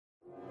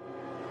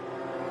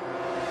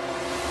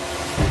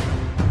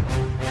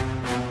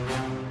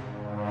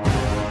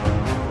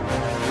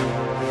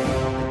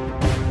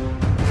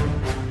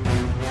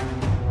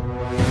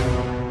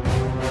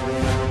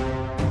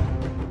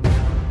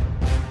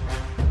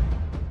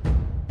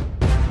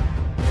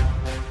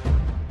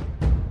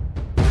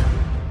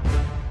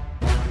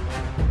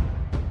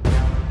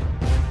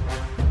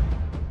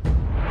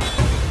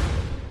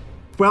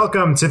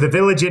Welcome to the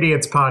Village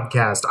Idiots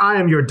podcast. I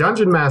am your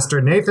dungeon master,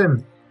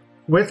 Nathan.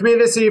 With me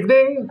this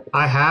evening,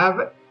 I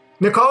have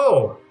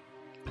Nicole.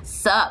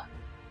 Sup?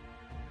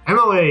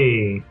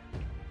 Emily.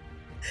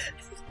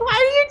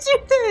 Why do you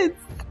do this?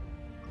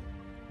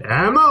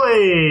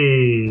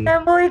 Emily.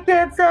 Emily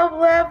can't stop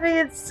laughing.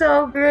 It's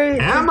so great.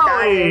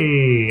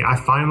 Emily. I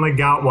finally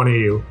got one of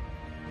you.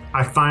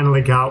 It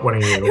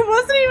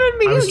wasn't even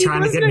me. I was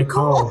trying to get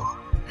Nicole.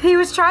 He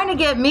was trying to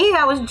get me.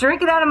 I was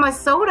drinking out of my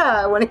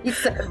soda when he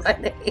said my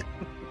name.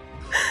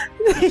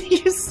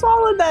 You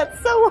swallowed that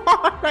so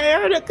hard. I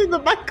heard it through the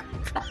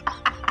microphone.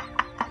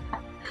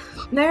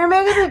 Now you're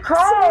making me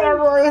cry,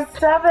 Emily.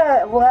 Stop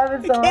it. We'll have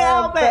it so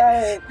Help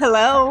it.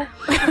 Hello.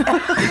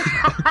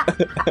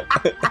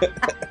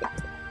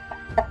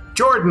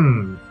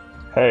 Jordan.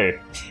 Hey.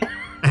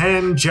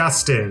 And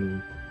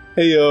Justin.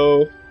 Hey,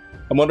 yo.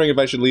 I'm wondering if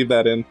I should leave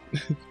that in.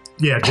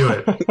 Yeah, do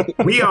it.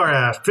 We are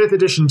a 5th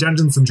edition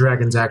Dungeons &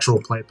 Dragons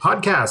actual play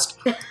podcast.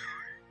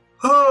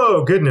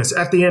 Oh, goodness.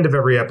 At the end of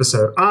every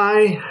episode,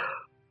 I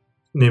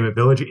name a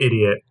village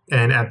idiot.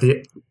 And at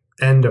the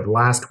end of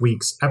last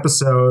week's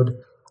episode,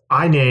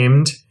 I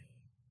named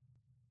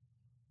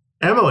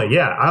Emily.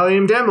 Yeah, I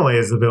named Emily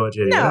as the village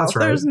idiot. No, that's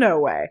right. there's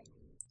no way.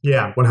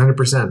 Yeah,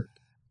 100%.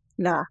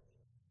 Nah.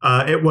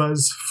 It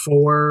was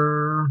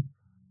for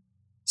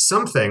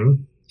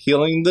something.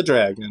 Healing the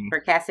dragon. For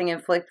casting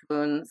inflict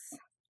wounds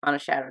on a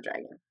shadow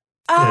dragon.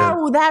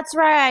 Oh, that's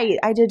right.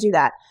 I did do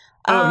that.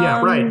 Oh, yeah,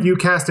 right. You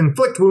cast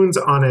inflict wounds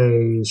on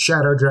a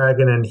shadow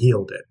dragon and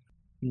healed it.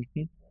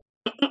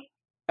 Mm-hmm.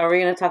 Are we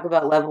going to talk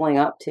about leveling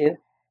up too?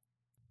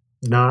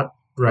 Not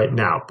right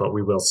now, but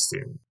we will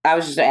soon. I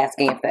was just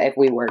asking if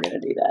we were going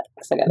to do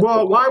that.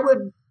 Well, why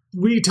would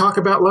we talk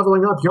about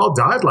leveling up? Y'all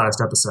died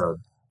last episode.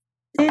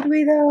 Did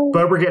we though?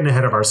 But we're getting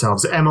ahead of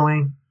ourselves.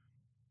 Emily,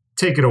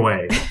 take it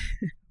away.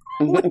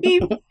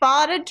 We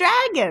fought a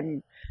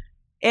dragon.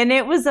 And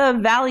it was a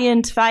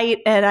valiant fight.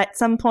 And at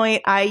some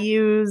point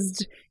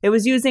it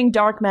was using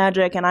dark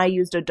magic, and I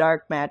used a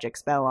dark magic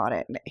spell on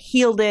it. And it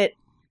healed it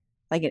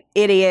like an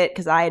idiot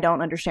because I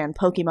don't understand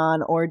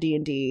Pokemon or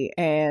D&D.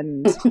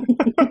 And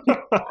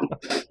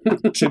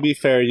To be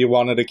fair, you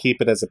wanted to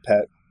keep it as a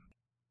pet.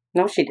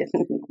 No, she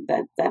didn't.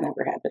 That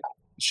never happened.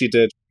 She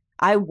did.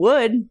 I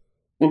would.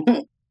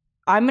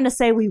 I'm going to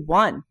say we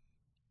won.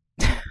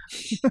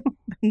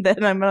 And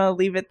then I'm going to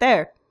leave it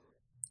there.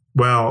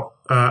 Well,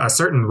 a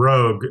certain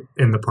rogue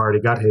in the party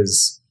got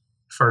his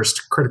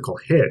first critical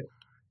hit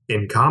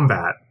in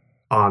combat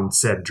on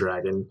said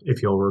dragon,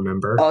 if you'll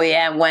remember. Oh,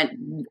 yeah, and went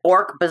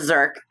orc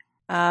berserk.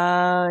 Oh,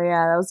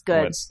 yeah, that was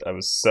good. I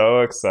was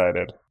so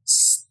excited.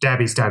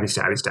 Stabby, stabby,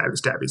 stabby, stabby,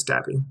 stabby,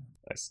 stabby.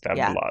 I stabbed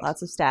a lot.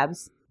 Lots of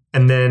stabs.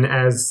 And then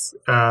as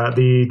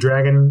the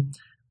dragon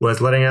was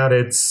letting out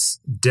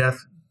its death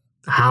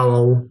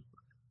howl,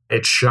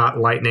 it shot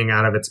lightning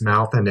out of its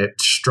mouth, and it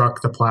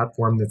struck the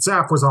platform that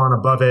Zaf was on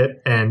above it,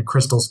 and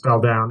crystals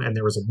fell down, and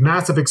there was a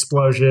massive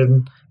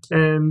explosion,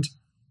 and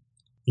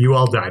you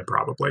all died,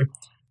 probably.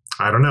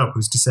 I don't know.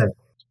 Who's to say?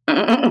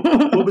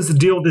 What was the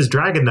deal with this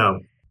dragon,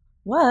 though?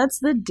 What's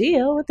the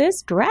deal with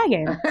this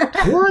dragon?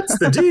 What's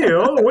the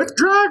deal with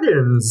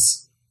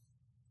dragons?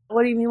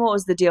 What do you mean, what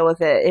was the deal with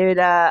it?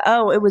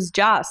 It was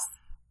Joss,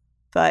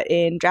 but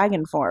in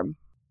dragon form.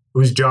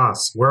 Who's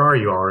Joss? Where are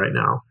you all right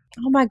now?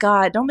 Oh my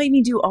god, don't make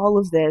me do all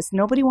of this.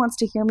 Nobody wants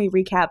to hear me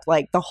recap,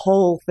 like, the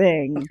whole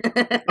thing.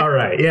 All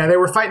right. Yeah, they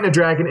were fighting a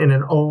dragon in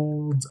an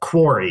old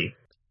quarry.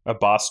 A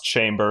boss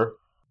chamber.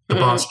 The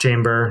boss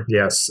chamber,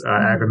 yes.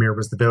 Agamir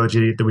was the village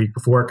idiot the week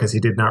before because he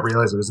did not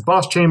realize it was a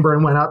boss chamber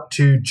and went up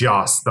to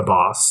Joss the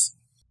boss.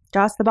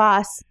 Joss the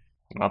boss.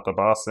 Not the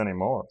boss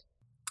anymore.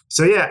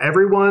 So yeah,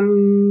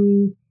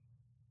 everyone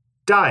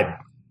died.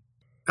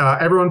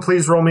 Everyone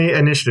please roll me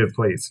initiative,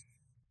 please.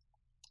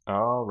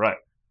 All right.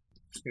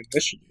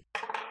 Initiative.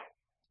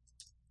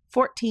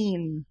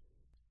 14.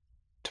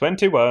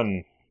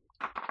 21.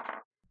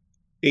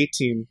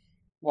 18.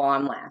 Well,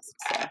 I'm last,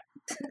 so.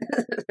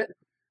 Because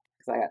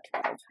I got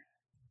 12.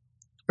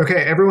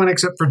 Okay, everyone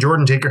except for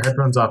Jordan, take your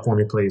headphones off for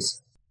me,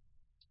 please.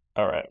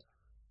 All right.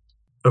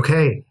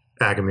 Okay,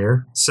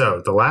 Agamir.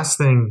 So the last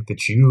thing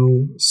that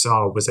you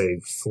saw was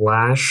a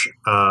flash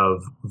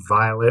of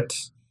violet,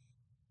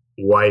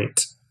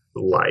 white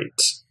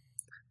light,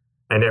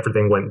 and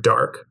everything went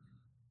dark.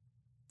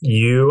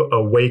 You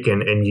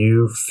awaken and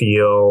you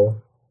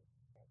feel...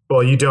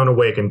 Well, you don't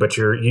awaken, but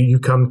you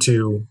come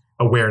to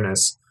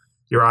awareness.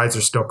 Your eyes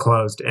are still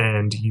closed,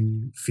 and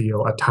you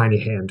feel a tiny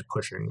hand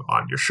pushing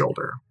on your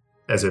shoulder,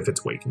 as if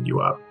it's waking you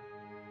up.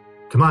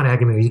 Come on,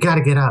 Agamir, you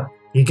gotta get up.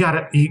 You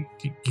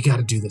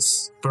gotta do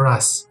this for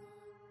us.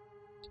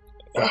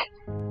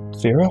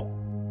 Vera?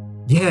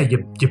 Yeah,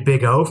 you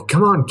big oaf.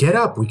 Come on, get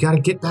up. We gotta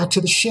get back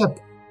to the ship.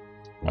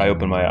 I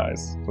open my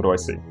eyes. What do I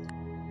see?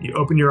 You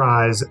open your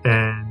eyes,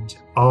 and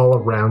all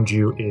around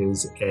you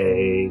is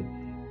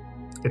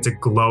it's a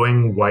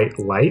glowing white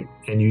light,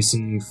 and you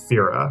see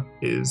Fira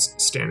is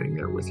standing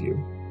there with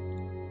you.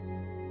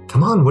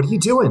 Come on, what are you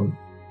doing?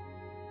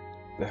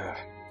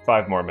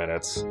 5 more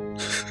minutes.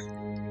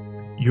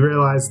 You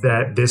realize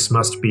that this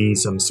must be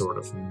some sort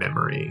of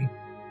memory.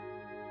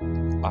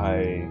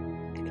 I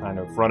kind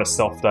of run a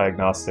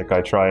self-diagnostic. I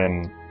try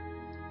and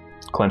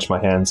clench my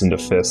hands into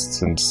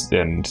fists and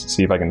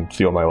see if I can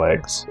feel my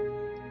legs.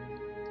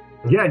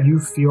 Yeah,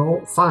 you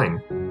feel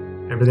fine.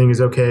 Everything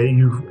is okay.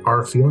 You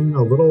are feeling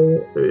a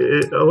little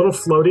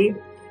floaty,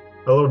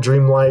 a little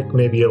dreamlike,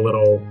 maybe a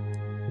little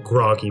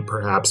groggy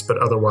perhaps, but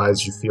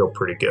otherwise you feel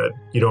pretty good.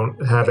 You don't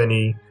have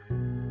any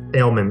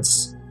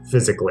ailments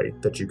physically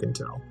that you can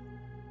tell.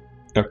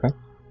 Okay.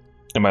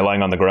 Am I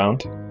lying on the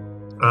ground?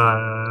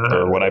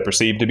 Or what I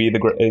perceive to be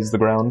is the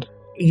ground?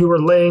 You are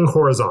laying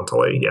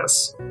horizontally,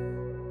 yes.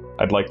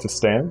 I'd like to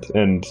stand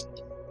and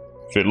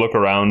look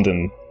around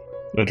and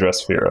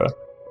address Fira.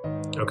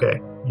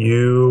 Okay.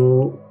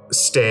 You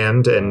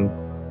stand and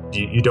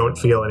you don't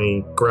feel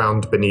any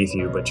ground beneath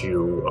you, but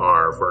you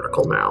are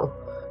vertical now.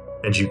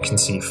 And you can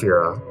see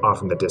Fira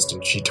off in the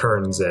distance. She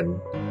turns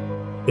and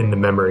in the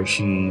memory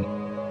she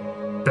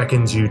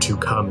beckons you to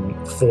come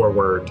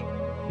forward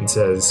and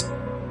says,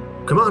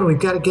 "Come on, we've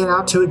got to get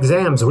out to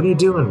exams. What are you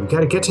doing? We've got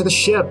to get to the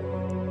ship."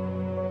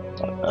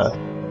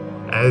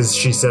 As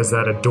she says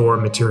that, a door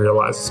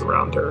materializes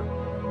around her.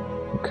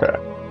 Okay.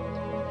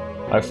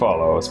 I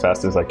follow as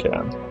fast as I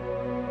can.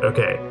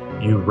 Okay,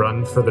 you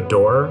run for the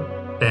door,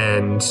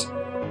 and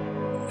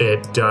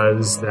it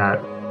does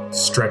that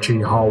stretchy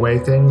hallway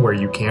thing where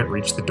you can't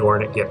reach the door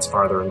and it gets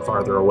farther and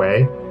farther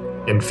away.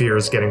 And fear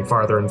is getting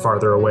farther and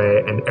farther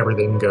away, and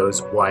everything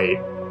goes white,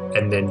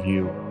 and then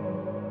you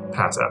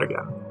pass out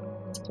again.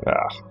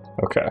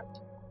 Okay.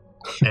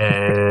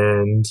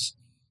 And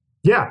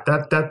yeah,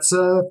 that's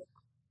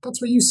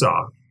what you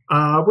saw.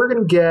 We're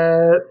gonna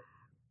get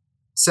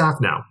Saf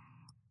now.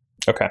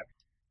 Okay.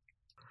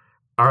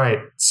 All right,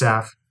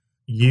 Saf.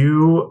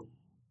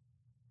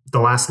 The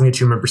last thing that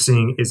you remember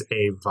seeing is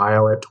a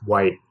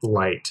violet-white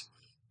light,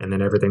 and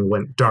then everything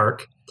went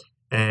dark,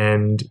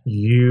 and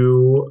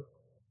you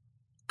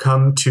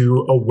come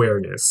to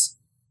awareness,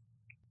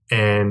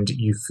 and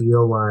you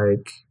feel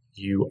like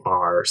you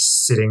are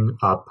sitting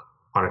up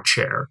on a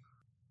chair.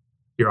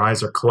 Your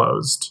eyes are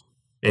closed,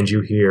 and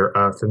you hear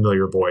a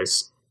familiar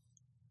voice,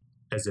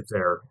 as if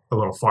they're a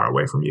little far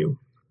away from you.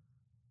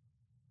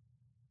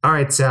 All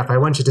right, Saf, I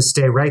want you to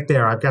stay right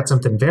there. I've got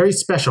something very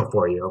special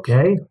for you,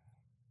 okay?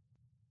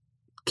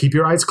 Keep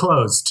your eyes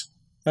closed.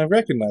 I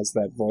recognize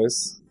that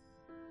voice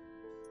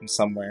from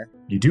somewhere.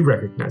 You do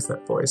recognize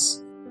that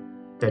voice.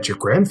 That's your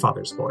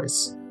grandfather's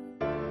voice.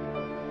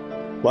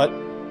 What?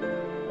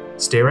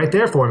 Stay right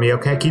there for me,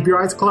 okay? Keep your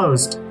eyes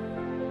closed.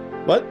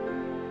 What?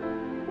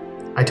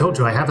 I told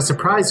you I have a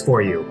surprise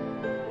for you.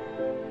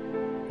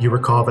 You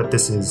recall that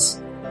this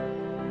is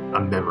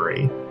a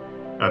memory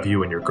of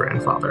you and your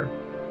grandfather.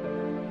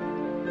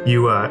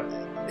 You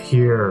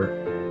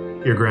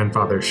hear your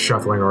grandfather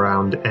shuffling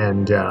around,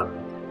 and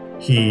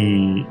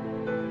he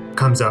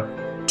comes up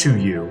to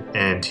you,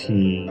 and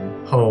he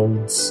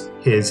holds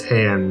his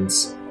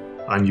hands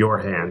on your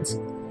hands,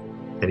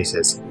 and he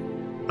says,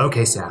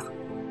 "Okay, Saf,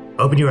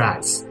 open your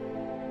eyes."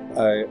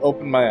 I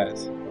open my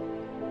eyes.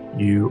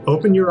 You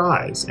open your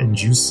eyes,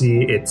 and you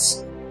see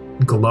it's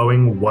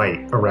glowing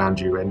white around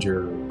you, and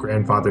your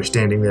grandfather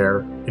standing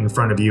there in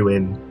front of you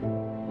in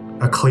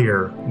a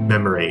clear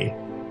memory.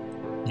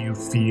 You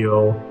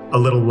feel a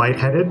little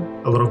lightheaded,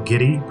 a little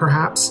giddy,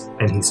 perhaps,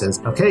 and he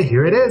says, "Okay,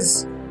 here it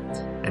is."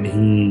 And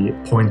he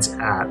points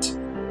at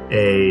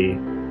a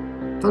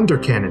thunder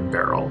cannon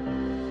barrel.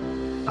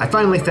 "I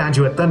finally found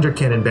you a thunder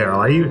cannon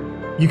barrel.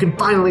 You can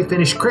finally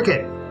finish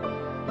cricket."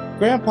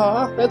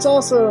 Grandpa, that's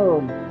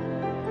awesome!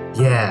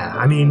 Yeah,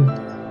 I mean,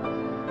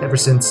 ever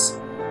since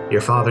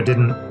your father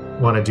didn't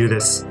want to do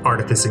this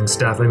artificing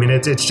stuff, I mean,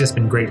 it's just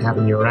been great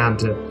having you around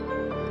to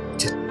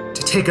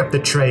take up the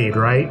trade,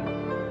 right?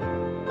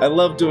 I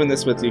love doing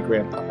this with you,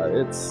 Grandpa.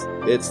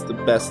 It's the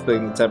best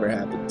thing that's ever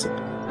happened to me.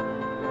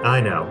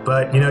 I know,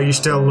 but you're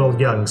still a little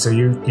young, so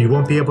you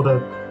won't be able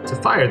to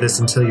fire this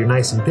until you're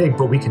nice and big,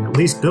 but we can at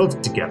least build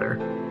it together.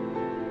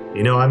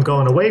 I'm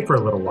going away for a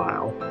little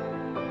while.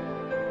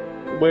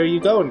 Where are you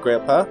going,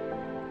 Grandpa?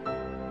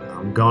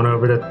 I'm going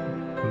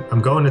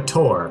to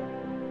Tor.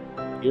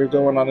 You're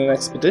going on an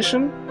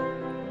expedition?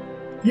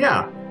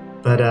 Yeah,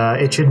 but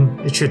it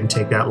shouldn't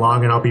take that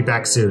long, and I'll be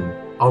back soon.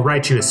 I'll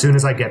write you as soon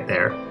as I get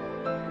there.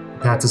 He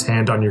pats his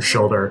hand on your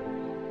shoulder,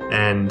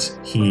 and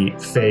he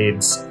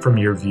fades from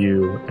your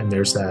view, and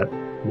there's that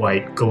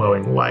white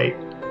glowing light,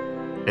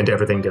 and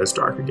everything goes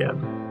dark again.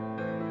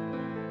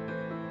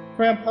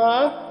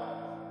 Grandpa?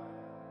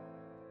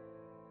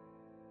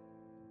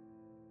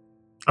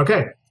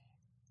 Okay.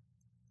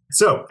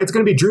 So, it's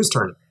going to be Drew's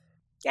turn.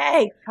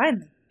 Yay,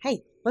 finally.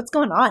 Hey, what's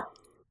going on?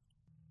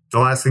 The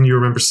last thing you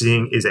remember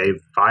seeing is a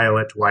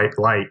violet-white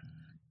light,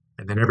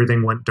 and then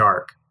everything went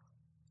dark.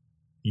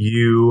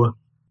 You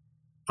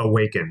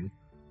awaken,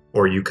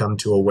 or you come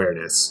to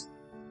awareness,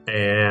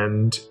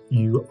 and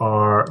you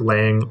are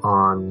laying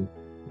on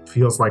what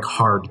feels like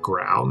hard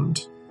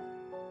ground,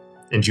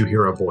 and you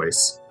hear a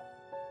voice.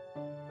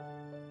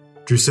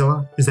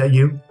 "Drusilla, is that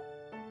you?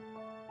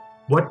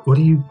 What are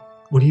you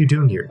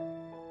doing here?"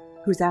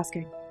 Who's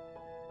asking?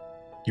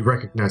 You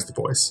recognize the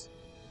voice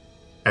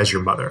as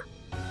your mother.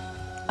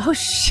 Oh,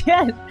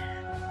 shit.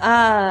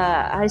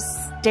 I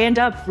stand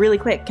up really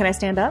quick. Can I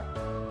stand up?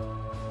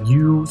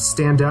 You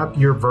stand up,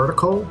 you're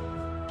vertical.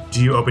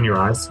 Do you open your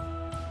eyes?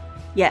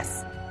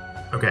 Yes.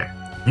 Okay.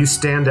 You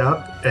stand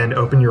up and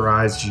open your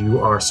eyes. You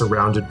are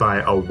surrounded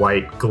by a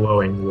white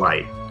glowing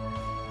light.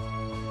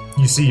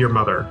 You see your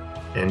mother,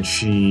 and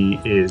she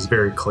is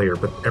very clear,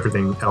 but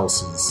everything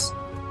else is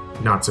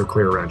not so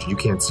clear around you. You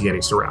can't see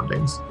any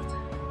surroundings.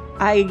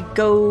 I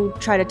go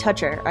try to touch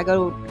her. I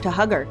go to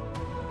hug her.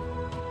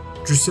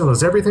 Drusilla,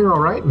 is everything all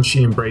right? And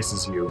she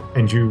embraces you,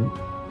 and you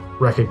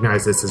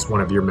recognize this as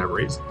one of your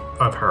memories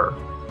of her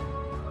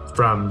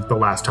from the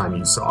last time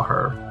you saw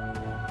her.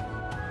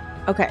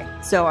 Okay,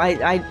 so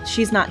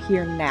she's not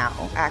here now,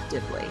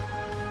 actively.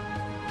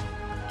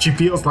 She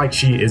feels like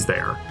she is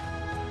there,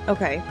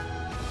 Okay,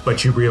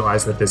 but you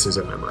realize that this is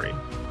a memory.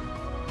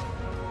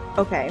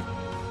 okay.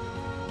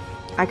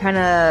 I kind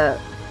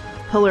of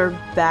pull her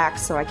back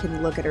so I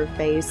can look at her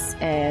face,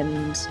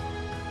 and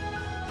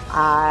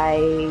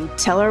I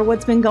tell her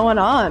what's been going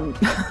on.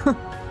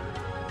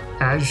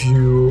 As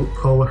you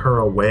pull her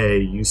away,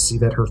 you see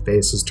that her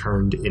face is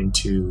turned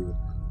into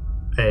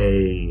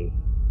a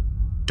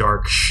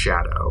dark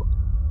shadow.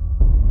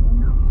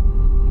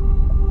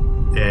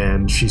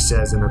 And she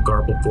says in a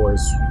garbled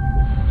voice,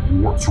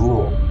 What's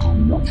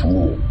wrong? What's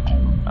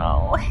wrong?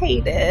 Oh, I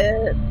hate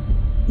it.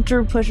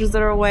 Drew pushes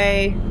her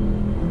away.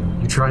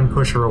 you try and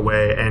push her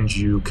away and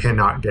you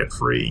cannot get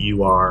free.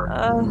 You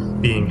are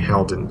being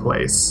held in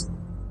place.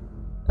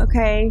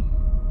 Okay.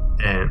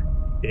 And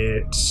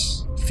it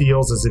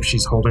feels as if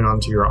she's holding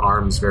onto your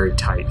arms very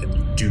tight, and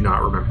you do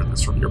not remember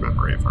this from your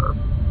memory of her.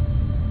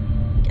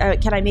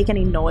 Can I make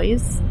any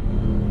noise?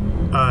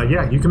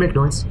 Yeah, you can make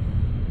noise.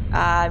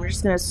 I'm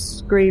just gonna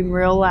scream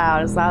real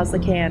loud as I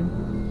can.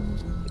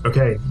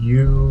 Okay,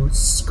 you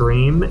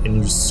scream,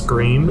 and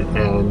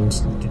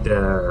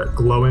the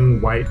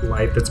glowing white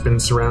light that's been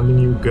surrounding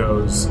you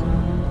goes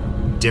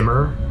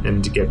dimmer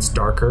and gets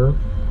darker,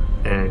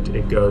 and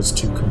it goes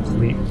to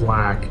complete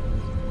black.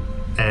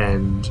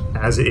 And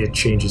as it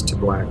changes to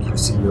black, you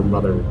see your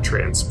mother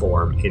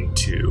transform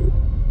into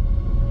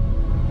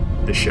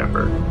the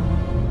shepherd.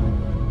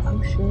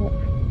 Oh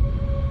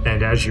shit.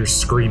 And as you're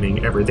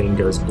screaming, everything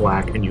goes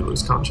black and you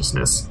lose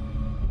consciousness.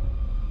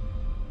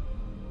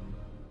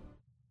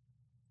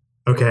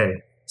 Okay,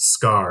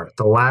 Scar.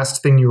 The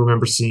last thing you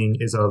remember seeing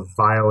is a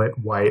violet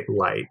white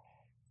light.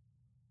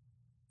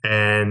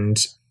 And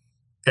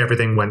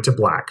everything went to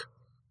black.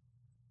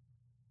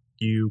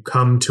 You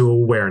come to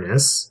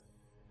awareness.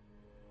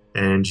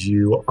 And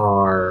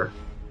your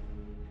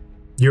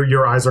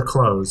eyes are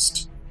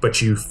closed,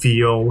 but you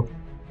feel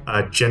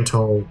a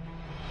gentle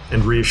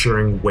and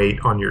reassuring weight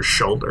on your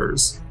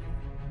shoulders.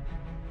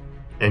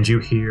 And you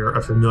hear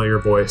a familiar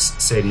voice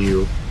say to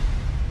you,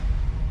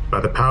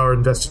 "By the power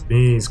invested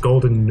in me's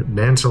golden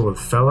mantle of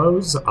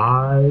fellows,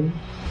 I,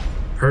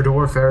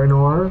 Herdor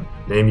Farinor,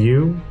 name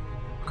you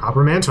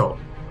Copper Mantle.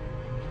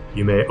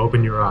 You may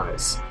open your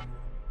eyes."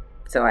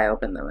 So I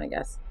open them, I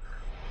guess.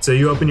 So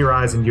you open your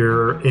eyes and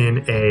you're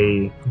in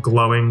a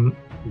glowing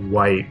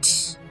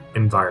white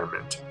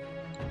environment.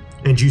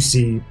 And you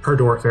see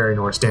Herdor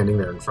Farinor standing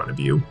there in front of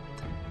you.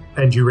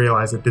 And you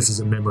realize that this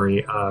is a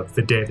memory of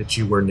the day that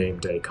you were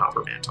named a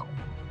Copper Mantle.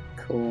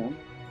 Cool.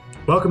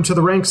 Welcome to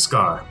the ranks,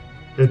 Scar.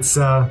 It's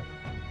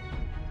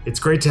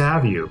great to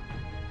have you.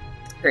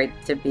 It's great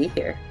to be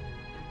here.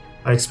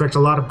 I expect a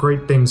lot of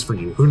great things for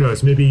you. Who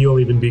knows, maybe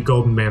you'll even be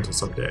Golden Mantle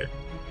someday.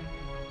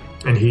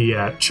 And he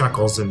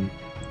chuckles and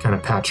kind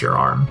of pats your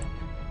arm.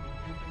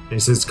 And he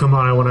says, "Come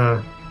on, I want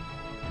to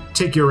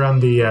take you around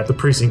the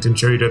precinct and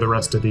show you to the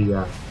rest of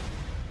the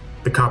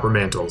Copper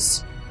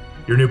Mantles.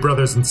 Your new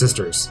brothers and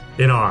sisters,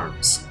 in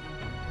arms."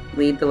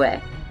 Lead the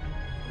way.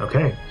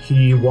 Okay.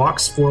 He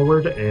walks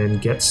forward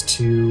and gets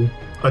to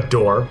a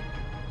door,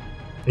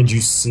 and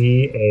you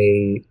see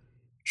a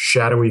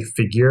shadowy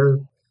figure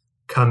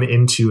come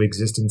into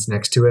existence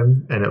next to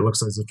him, and it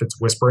looks as if it's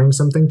whispering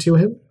something to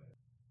him.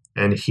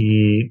 And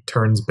he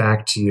turns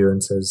back to you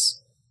and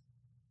says,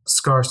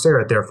 "Scar, stare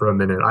at there for a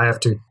minute. I have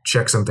to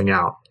check something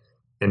out."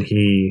 And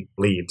he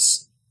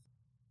leaves.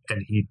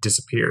 And he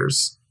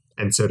disappears.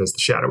 And so does the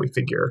shadowy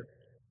figure.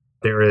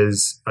 There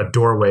is a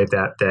doorway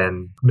that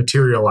then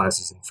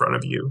materializes in front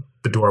of you.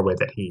 The doorway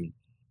that he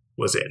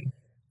was in.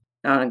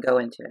 I want to go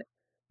into it.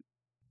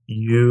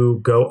 You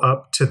go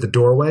up to the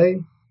doorway,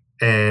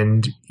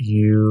 and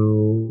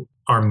you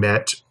are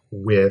met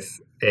with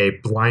a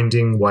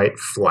blinding white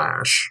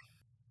flash.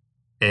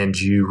 And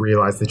you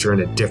realize that you're in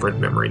a different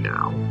memory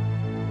now.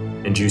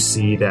 And you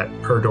see that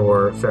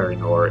Herdor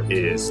Farinor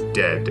is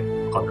dead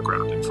on the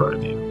ground in front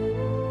of you.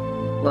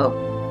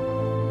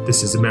 Whoa.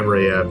 This is a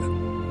memory of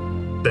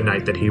the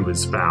night that he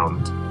was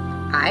found.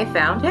 I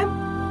found him?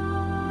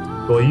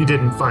 Well, you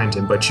didn't find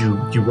him, but you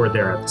were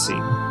there at the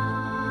scene.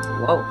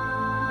 Whoa.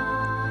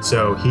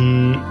 So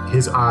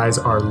his eyes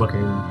are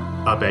looking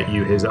up at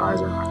you. His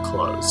eyes are not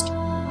closed.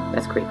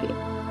 That's creepy.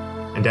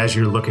 And as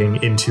you're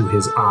looking into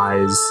his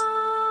eyes,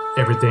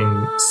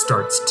 everything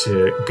starts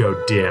to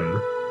go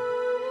dim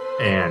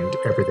and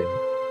everything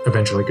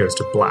eventually goes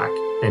to black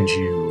and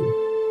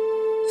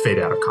you fade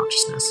out of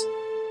consciousness.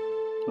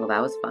 Well,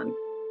 that was fun.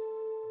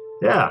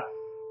 Yeah,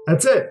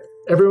 that's it.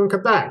 Everyone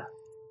come back.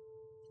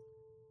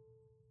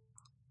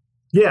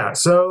 Yeah,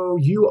 so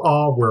you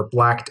all were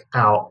blacked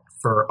out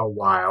for a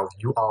while.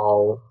 You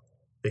all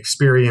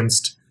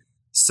experienced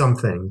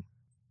something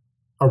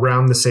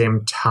around the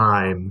same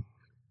time.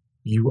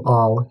 You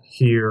all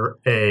hear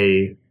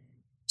a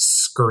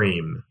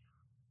scream.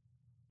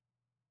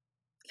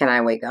 Can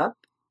I wake up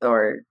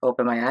or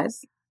open my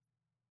eyes?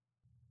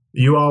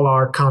 You all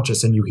are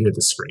conscious and you hear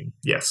the scream.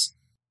 Yes.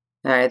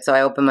 All right, so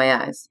I open my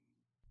eyes.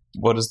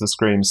 What does the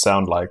scream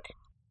sound like?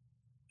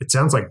 It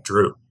sounds like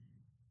Drew.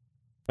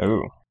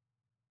 Ooh.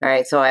 All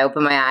right, so I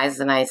open my eyes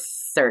and I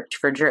search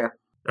for Drew.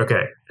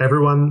 Okay,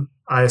 everyone,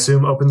 I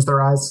assume, opens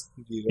their eyes.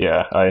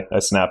 Yeah, I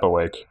snap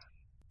awake.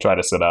 Try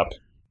to sit up.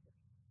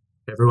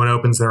 Everyone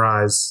opens their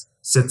eyes,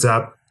 sits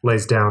up,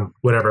 lays down,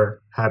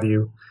 whatever have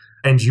you.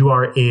 And you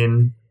are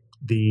in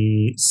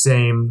the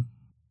same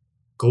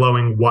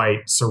glowing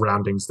white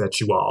surroundings that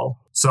you all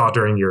saw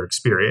during your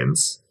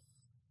experience.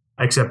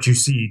 Except you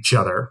see each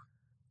other.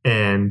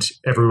 And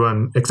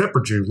everyone, except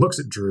for Drew, looks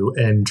at Drew,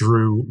 and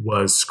Drew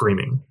was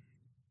screaming.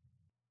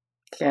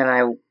 Can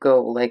I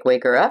go, like,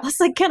 wake her I up? was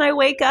like, can I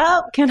wake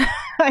up? Can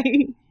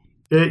I?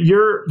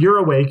 You're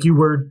awake. You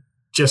were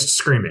just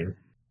screaming.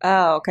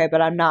 Oh, okay,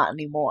 but I'm not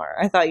anymore.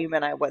 I thought you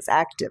meant I was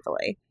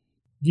actively.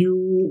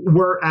 You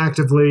were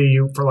actively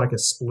for like a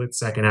split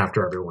second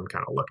after everyone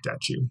kind of looked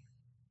at you.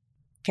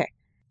 Okay.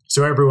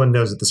 So everyone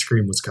knows that the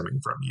scream was coming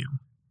from you.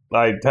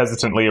 I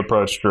hesitantly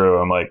approach Drew.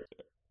 I'm like,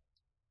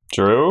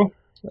 Drew?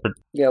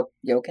 You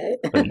okay?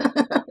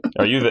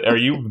 Are you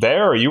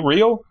there? Are you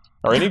real?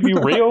 Are any of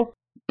you real?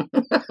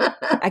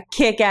 I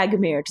kick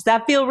Agamir. Does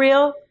that feel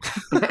real?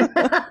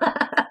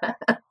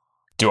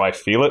 Do I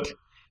feel it?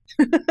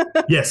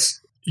 Yes,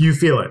 you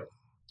feel it.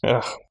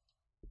 Ugh.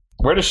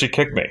 Where does she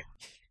kick me?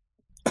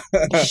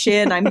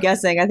 Shin, I'm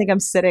guessing. I think I'm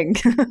sitting.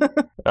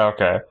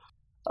 Okay.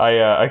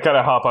 I kind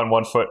of hop on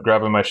one foot,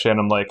 grabbing my shin.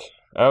 I'm like,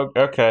 oh,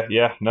 okay,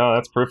 yeah, no,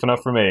 that's proof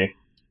enough for me.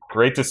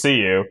 Great to see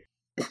you.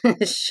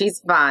 She's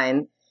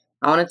fine.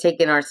 I want to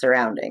take in our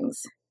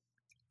surroundings.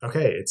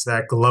 Okay, it's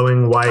that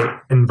glowing white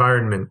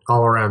environment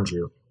all around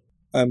you.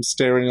 I'm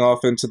staring off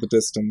into the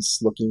distance,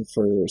 looking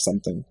for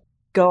something.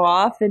 Go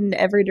off in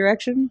every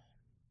direction?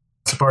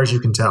 As far as you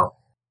can tell.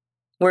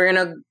 We're in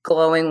a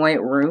glowing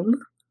white room.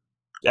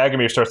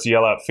 Agamir starts to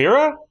yell out,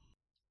 Fira?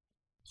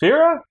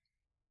 Fira?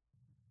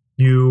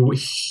 You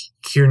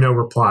hear no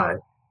reply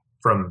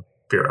from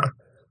Vera.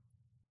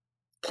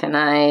 Can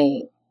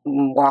I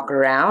walk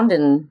around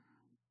and...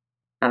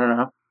 I don't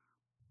know.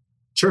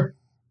 Sure.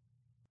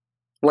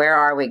 Where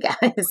are we,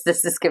 guys?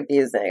 This is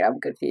confusing. I'm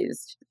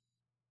confused.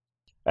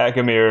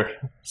 Agamir,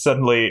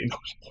 suddenly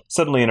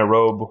in a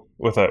robe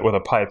with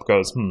a pipe,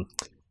 goes,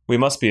 we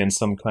must be in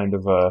some kind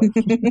of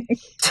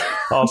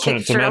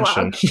alternate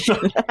dimension.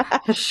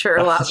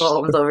 Sherlock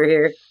Holmes over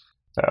here.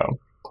 Oh,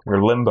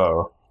 we're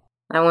limbo.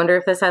 I wonder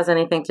if this has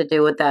anything to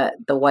do with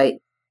the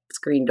white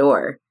screen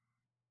door.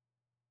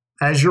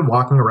 As you're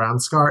walking around,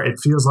 Scar, it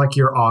feels like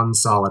you're on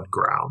solid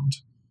ground.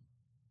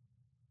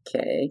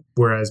 Okay.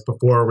 Whereas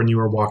before, when you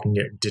were walking,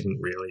 it didn't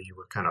really. You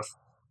were kind of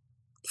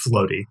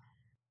floaty.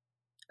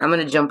 I'm going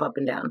to jump up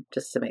and down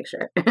just to make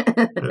sure.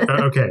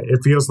 Okay, it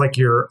feels like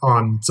you're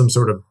on some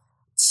sort of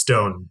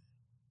stone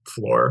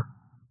floor.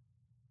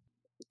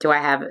 Do I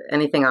have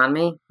anything on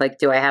me? Like,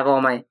 do I have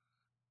all my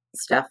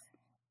stuff?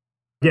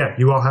 Yeah,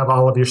 you all have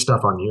all of your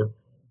stuff on you.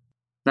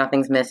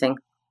 Nothing's missing.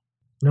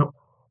 Nope.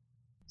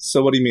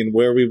 So what do you mean?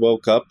 Where we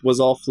woke up was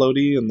all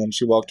floaty, and then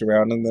she walked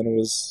around, and then it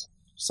was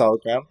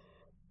solid ground?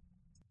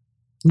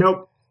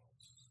 Nope.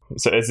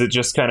 So is it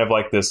just kind of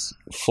like this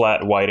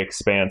flat white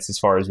expanse as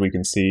far as we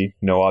can see?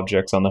 No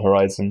objects on the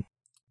horizon?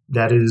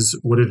 That is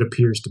what it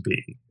appears to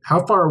be.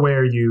 How far away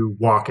are you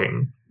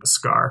walking,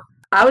 Scar?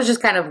 I was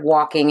just kind of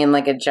walking in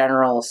like a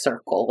general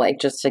circle, like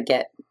just to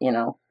get,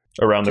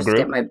 Around the just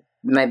group? get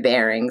my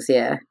bearings,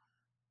 yeah.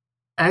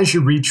 As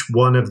you reach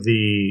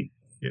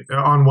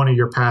on one of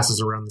your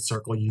passes around the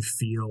circle, you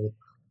feel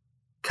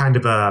kind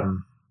of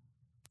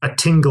a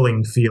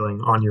tingling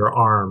feeling on your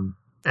arm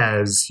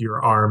as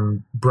your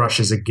arm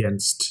brushes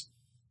against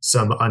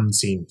some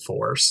unseen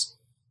force.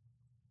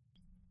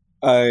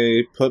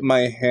 I put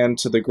my hand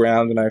to the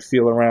ground and I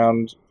feel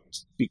around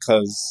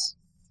because,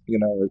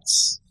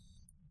 it's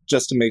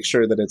just to make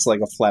sure that it's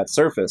like a flat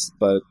surface,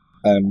 but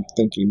I'm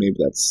thinking maybe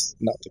that's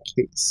not the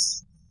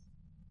case.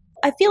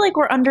 I feel like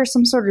we're under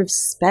some sort of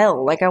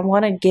spell. Like, I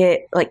want to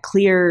get,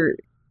 clear...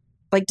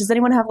 does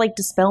anyone have,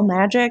 dispel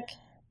magic?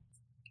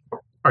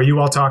 Are you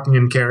all talking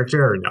in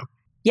character or no?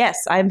 Yes,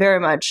 I'm very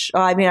much.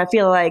 I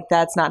feel like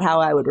that's not how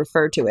I would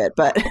refer to it,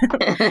 but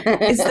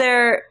is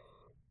there...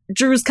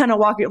 Drew's kind of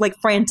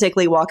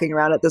frantically walking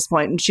around at this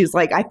point, and she's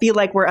like, I feel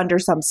like we're under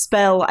some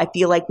spell. I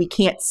feel like we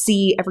can't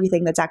see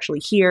everything that's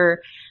actually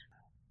here.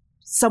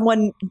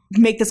 Someone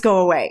make this go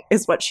away,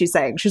 is what she's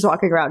saying. She's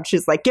walking around.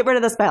 She's like, get rid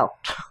of the spell.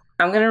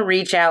 I'm going to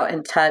reach out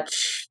and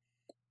touch,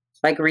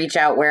 reach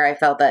out where I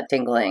felt that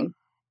tingling.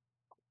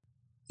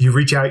 You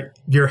reach out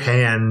your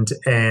hand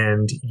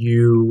and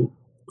you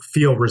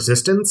feel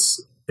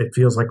resistance. It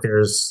feels like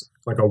there's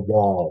like a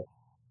wall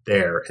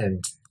there,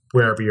 and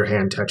wherever your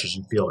hand touches,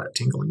 you feel that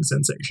tingling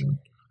sensation.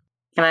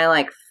 Can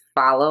I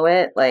follow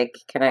it?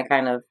 Can I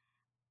kind of,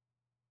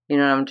 you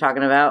know what I'm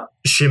talking about?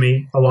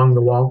 Shimmy along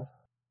the wall?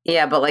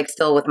 Yeah, but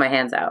still with my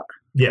hands out.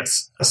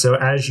 Yes. So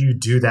as you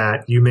do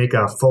that, you make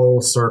a full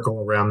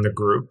circle around the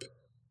group.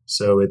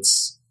 So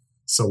it's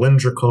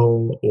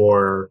cylindrical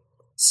or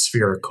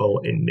spherical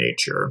in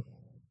nature.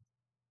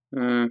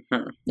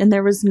 Mm-hmm. And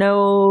there was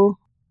no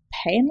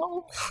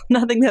panel?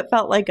 Nothing that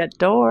felt like a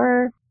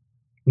door?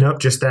 Nope,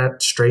 just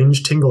that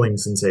strange tingling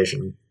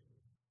sensation.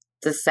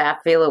 Does Saf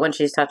feel it when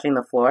she's touching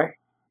the floor?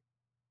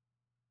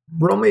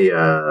 Roll me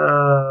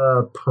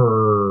a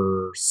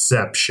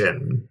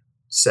perception,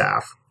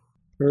 Saf.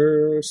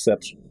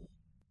 Perception.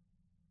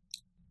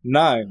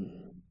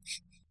 9.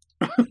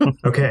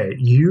 Okay,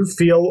 you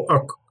feel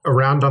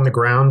around on the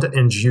ground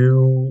and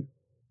you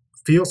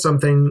feel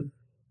something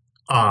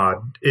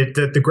odd.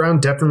 The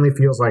ground definitely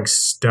feels like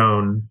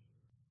stone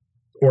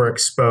or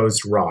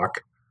exposed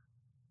rock.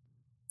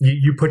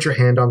 You put your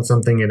hand on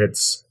something and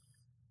it's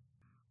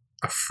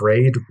a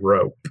frayed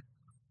rope.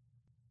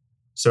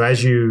 So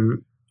as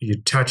you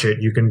touch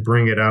it, you can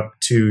bring it up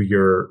to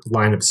your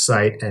line of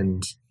sight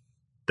and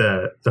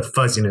the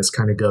fuzziness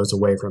kind of goes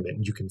away from it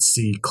and you can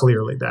see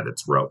clearly that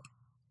it's rope.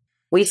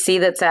 We see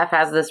that Saf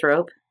has this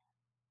rope?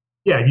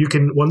 Yeah, you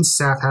can, once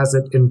Saf has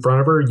it in front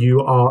of her,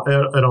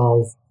 it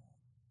all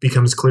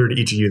becomes clear to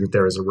each of you that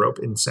there is a rope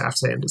in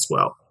Saf's hand as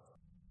well.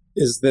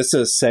 Is this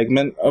a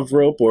segment of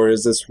rope, or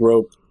is this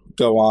rope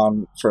go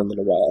on for a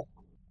little while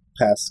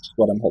past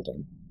what I'm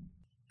holding?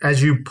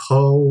 As you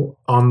pull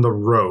on the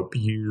rope,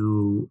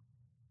 you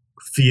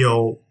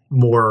feel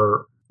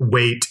more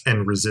weight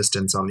and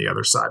resistance on the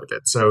other side of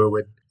it. So it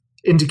would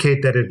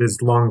indicate that it is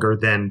longer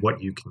than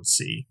what you can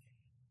see.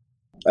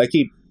 I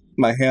keep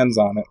my hands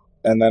on it,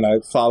 and then I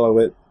follow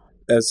it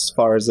as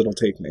far as it'll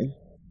take me.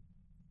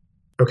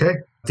 Okay.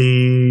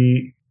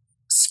 The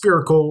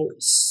spherical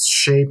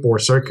shape or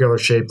circular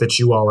shape that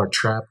you all are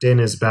trapped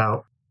in is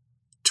about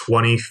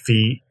 20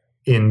 feet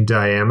in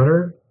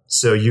diameter.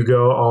 So you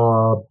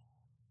go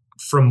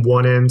from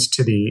one end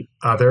to the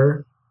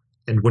other,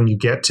 and when you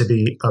get to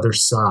the other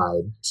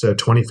side, so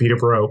 20 feet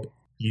of rope,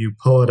 you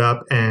pull it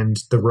up and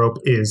the rope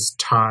is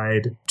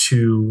tied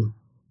to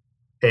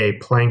a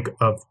plank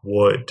of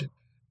wood.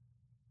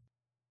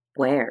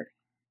 Where?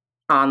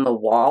 On the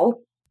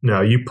wall?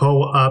 No, you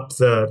pull up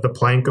the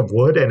plank of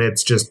wood and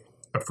it's just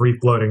a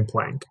free-floating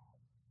plank.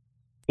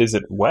 Is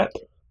it wet?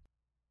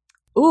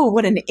 Ooh,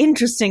 what an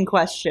interesting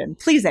question.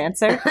 Please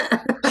answer.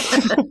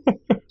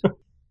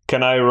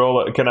 Can I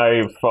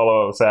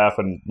follow Saf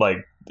and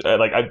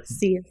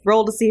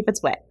Roll to see if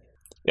it's wet.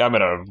 Yeah, I'm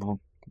gonna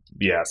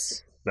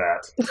yes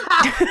that.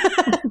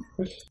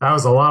 That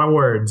was a lot of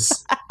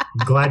words.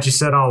 I'm glad you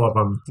said all of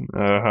them.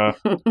 Uh huh.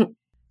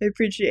 I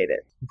appreciate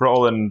it.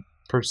 Rolling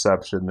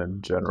perception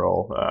in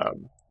general.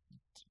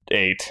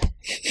 8.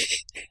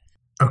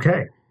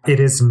 Okay. It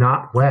is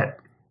not wet.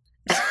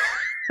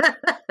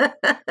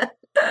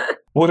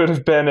 Would it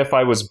have been if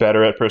I was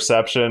better at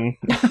perception?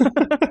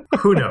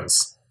 Who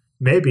knows?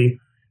 Maybe.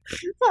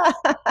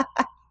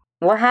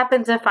 What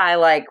happens if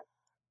I,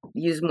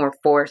 use more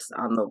force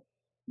on the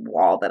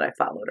wall that I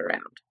followed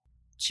around?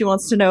 She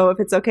wants to know if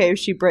it's okay if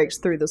she breaks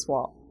through this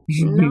wall.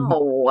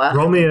 No.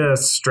 Roll me a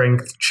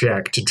strength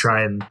check to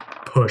try and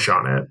push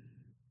on it.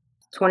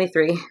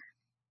 23.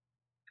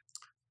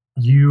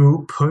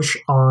 You push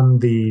on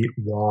the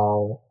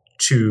wall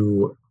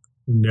to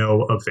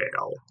no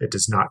avail. It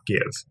does not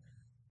give.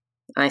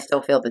 I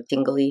still feel the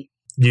tingly.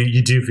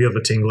 You do feel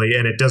the tingly,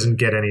 and it doesn't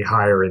get any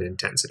higher in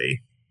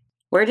intensity.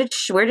 Where did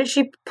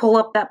she pull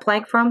up that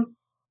plank from?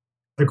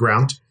 The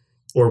ground,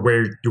 or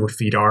where your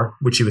feet are,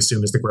 which you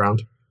assume is the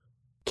ground.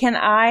 Can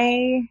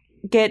I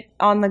get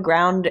on the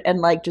ground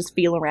and just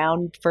feel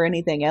around for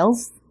anything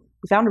else?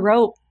 We found a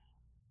rope.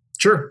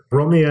 Sure.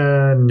 Roll me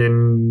an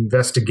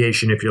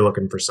investigation if you're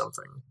looking for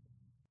something.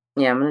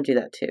 Yeah, I'm going to do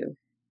that too.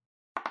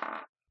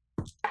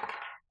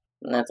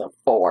 And that's a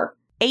 4.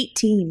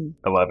 18.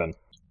 11.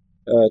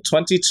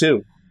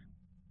 22.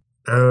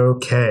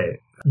 Okay.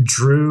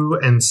 Drew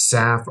and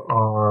Saf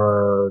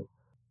are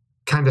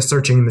kind of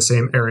searching in the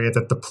same area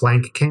that the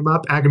plank came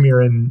up.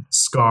 Agamir and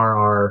Scar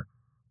are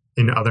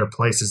in other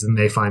places and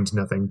they find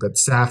nothing. But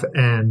Saf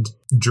and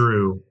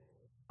Drew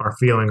are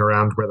feeling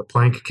around where the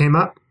plank came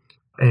up.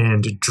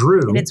 And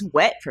Drew... And it's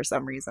wet for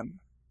some reason.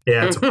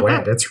 Yeah, it's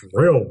wet. It's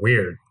real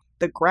weird.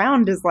 The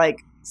ground is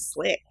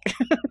slick.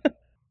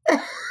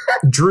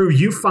 Drew,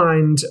 you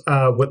find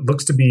what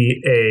looks to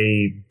be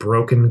a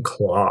broken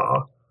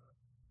claw.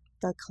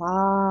 The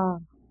claw.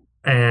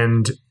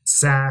 And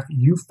Saf,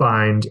 you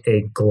find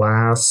a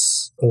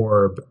glass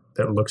orb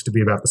that looks to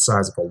be about the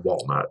size of a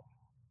walnut.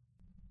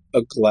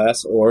 A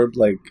glass orb,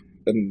 like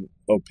an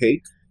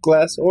opaque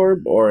glass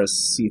orb, or a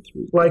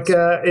see-through?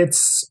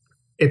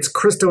 It's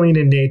crystalline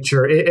in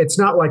nature. It's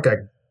not like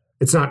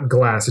It's not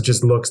glass. It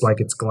just looks like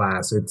it's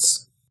glass.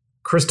 It's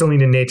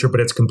crystalline in nature,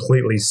 but it's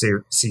completely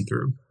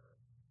see-through.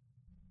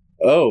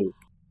 Oh,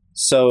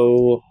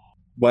 so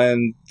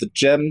when the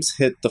gems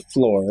hit the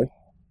floor,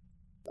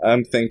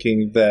 I'm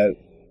thinking that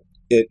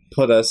it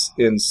put us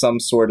in some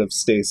sort of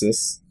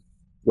stasis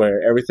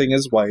where everything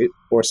is white,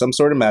 or some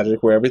sort of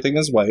magic where everything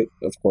is white,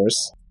 of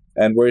course,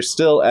 and we're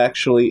still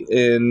actually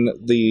in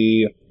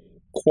the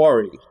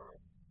quarry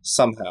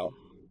somehow.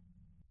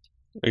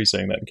 Are you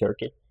saying that in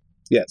character?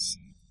 Yes.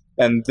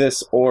 And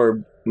this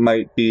orb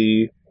might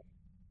be,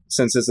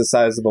 since it's the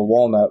size of a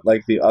walnut,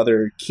 like the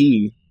other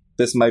key,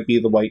 this might be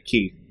the white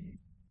key.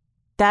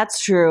 That's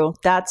true.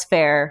 That's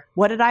fair.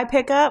 What did I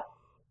pick up?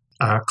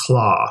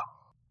 Claw.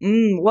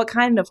 What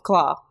kind of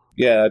claw?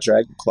 Yeah, a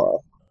dragon claw.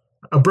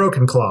 A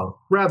broken claw.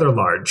 Rather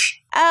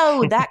large.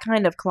 Oh, that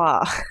kind of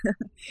claw.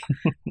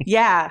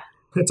 Yeah.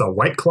 It's a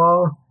white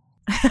claw.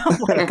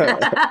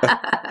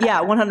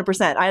 Yeah,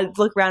 100%. I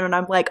look around and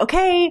I'm like,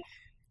 okay,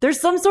 there's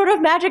some sort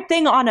of magic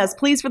thing on us.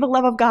 Please, for the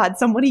love of God,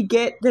 somebody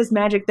get this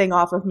magic thing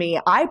off of me.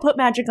 I put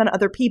magic on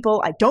other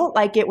people. I don't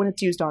like it when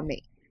it's used on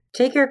me.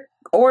 Take your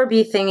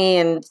orby thingy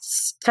and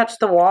touch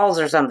the walls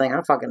or something. I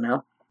don't fucking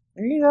know.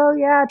 There you go.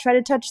 Yeah, try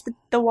to touch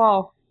the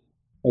wall.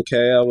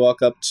 Okay, I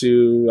walk up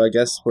to, I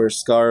guess, where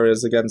Scar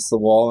is against the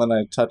wall, and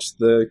I touch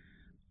the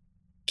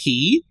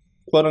key,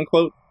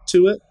 quote-unquote,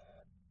 to it.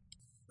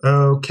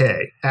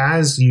 Okay.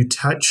 As you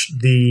touch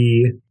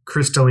the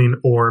crystalline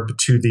orb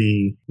to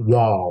the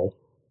wall,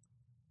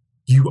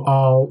 you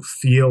all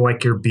feel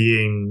like you're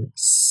being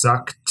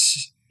sucked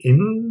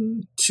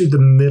into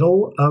the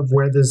middle of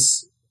where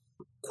this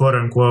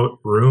quote-unquote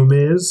room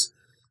is,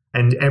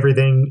 and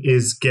everything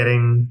is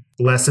getting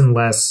less and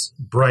less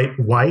bright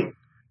white,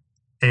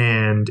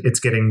 and it's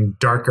getting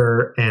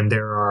darker, and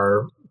there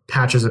are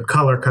patches of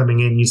color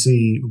coming in. You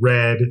see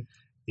red,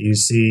 you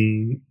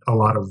see a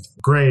lot of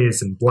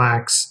grays and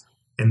blacks,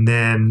 and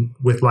then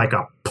with like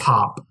a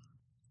pop,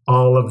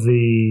 all of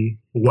the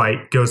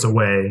white goes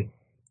away,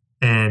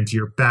 and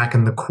you're back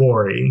in the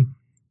quarry,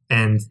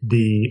 and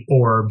the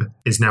orb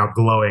is now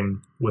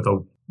glowing with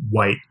a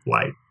white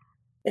light.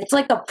 It's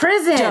like a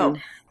prison. Dope.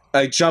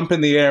 I jump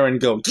in the air and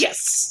go,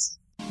 yes!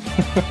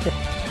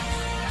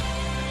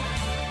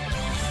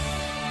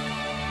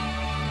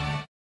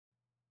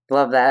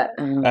 Love that.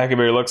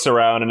 Agamir looks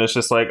around and it's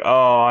just like,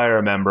 oh, I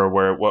remember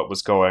what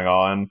was going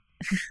on.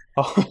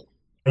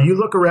 You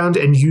look around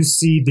and you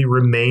see the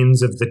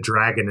remains of the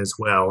dragon as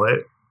well.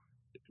 It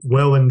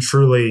well and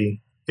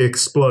truly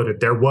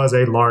exploded. There was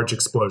a large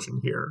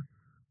explosion here.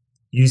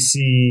 You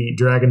see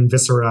dragon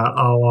viscera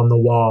all on the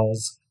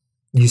walls.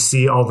 You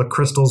see all the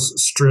crystals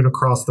strewn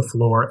across the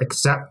floor,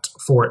 except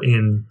for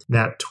in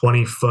that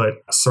 20-foot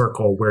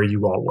circle where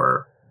you all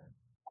were.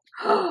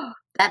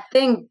 That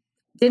thing,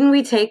 didn't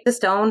we take the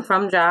stone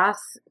from Joss?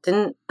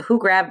 Who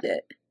grabbed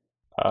it?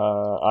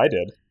 I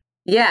did.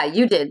 Yeah,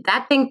 you did.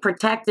 That thing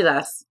protected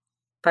us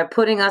by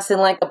putting us in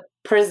like a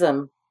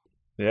prism.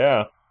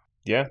 Yeah.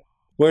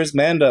 Where's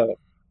Mando?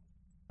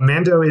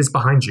 Mando is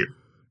behind you.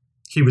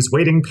 He was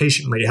waiting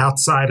patiently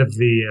outside of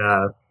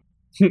the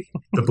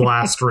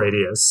blast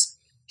radius.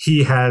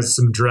 He has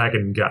some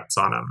dragon guts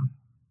on him,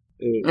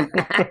 Ew.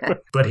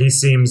 but he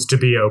seems to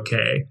be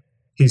okay.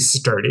 He's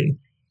sturdy.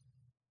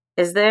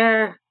 Is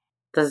there...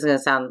 This is going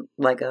to sound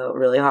like a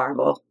really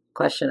horrible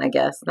question, I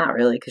guess. Not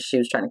really, because she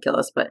was trying to kill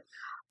us, but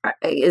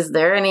is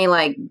there any,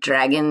 like,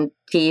 dragon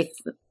teeth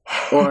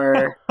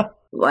or,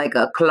 like,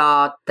 a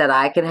claw that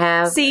I can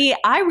have? See,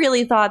 I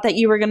really thought that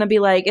you were going to be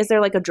like, is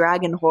there like a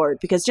dragon horde?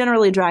 Because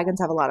generally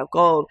dragons have a lot of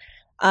gold.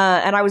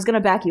 And I was going to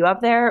back you up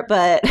there,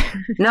 but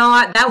No,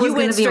 that was you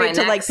going went to be my straight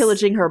to like next...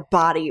 pillaging her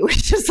body,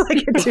 which is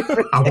like a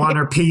different I thing. want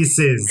her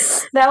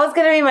pieces. That was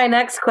going to be my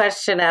next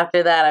question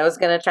after that. I was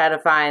going to try to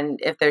find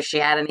if she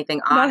had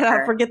anything on No,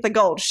 her. forget the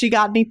gold. She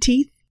got any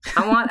teeth?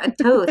 I want a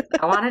tooth.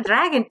 I want a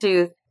dragon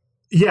tooth.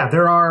 Yeah,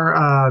 there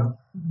are...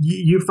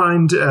 you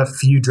find a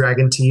few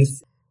dragon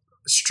teeth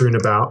strewn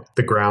about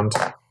the ground.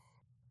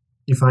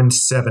 You find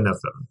 7 of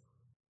them.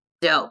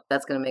 Dope.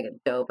 That's going to make a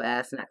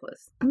dope-ass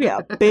necklace. Yeah,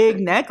 big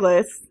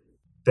necklace.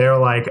 They're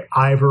like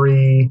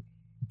ivory,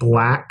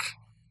 black,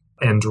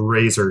 and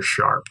razor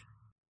sharp.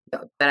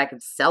 Yo, bet I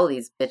could sell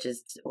these bitches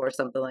or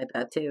something like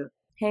that, too.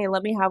 Hey,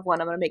 let me have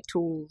one. I'm going to make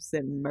tools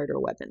and murder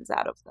weapons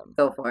out of them.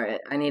 Go for it.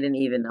 I need an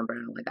even number. I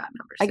only got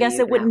numbers. I so guess you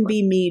it can wouldn't have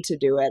be me to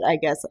do it. I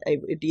guess it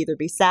would either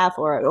be Saf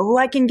or,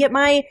 I can get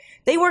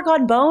they work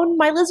on bone.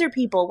 My lizard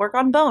people work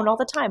on bone all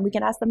the time. We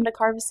can ask them to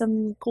carve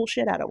some cool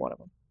shit out of one of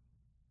them.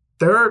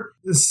 There are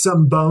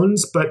some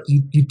bones, but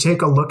you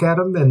take a look at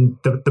them, and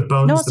the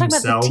bones No, I was talking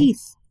themselves... about the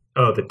teeth.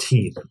 Oh, the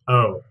teeth.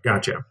 Oh,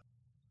 gotcha.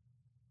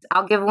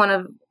 I'll give one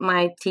of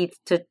my teeth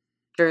to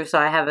Drew so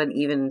I have an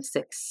even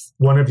 6.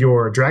 One of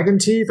your dragon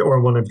teeth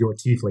or one of your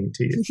tiefling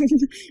teeth?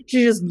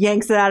 She just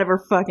yanks it out of her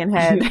fucking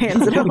head,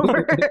 hands it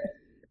over.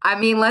 I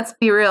mean, let's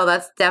be real.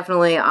 That's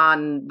definitely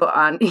on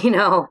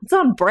It's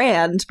on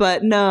brand,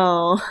 but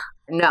no.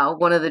 No,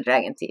 one of the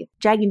dragon teeth.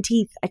 Dragon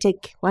teeth. I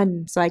take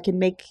one so I can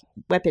make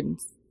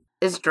weapons.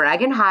 Is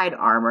dragon hide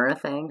armor a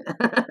thing?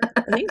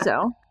 I think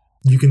so.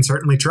 You can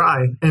certainly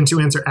try. And to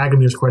answer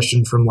Agamir's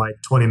question from like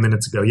 20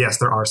 minutes ago, yes,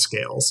 there are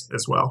scales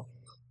as well.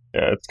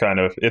 Yeah,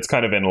 it's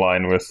kind of in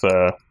line with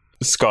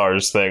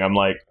Scar's thing. I'm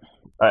like,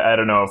 I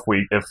don't know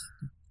if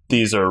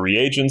these are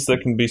reagents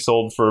that can be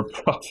sold for a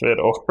profit,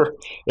 or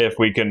if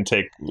we can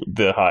take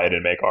the hide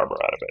and make armor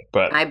out of it.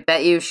 But I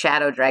bet you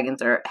shadow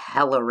dragons are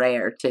hella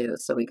rare too,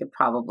 so we could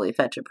probably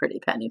fetch a pretty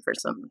penny for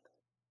some.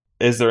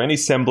 is there any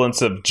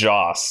semblance of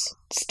Joss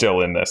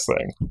still in this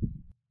thing?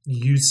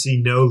 You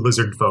see no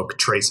lizard folk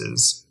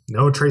traces.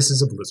 No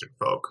traces of lizard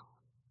folk.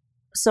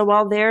 So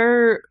while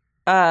they're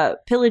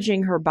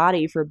pillaging her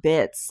body for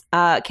bits,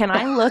 can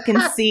I look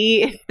and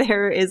see if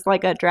there is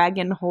like a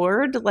dragon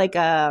hoard, like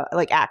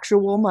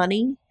actual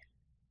money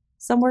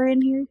somewhere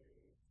in here?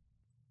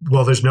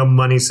 Well, there's no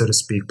money, so to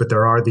speak, but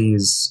there are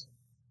these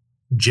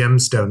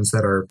gemstones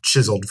that are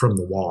chiseled from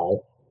the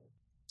wall.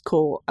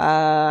 Cool.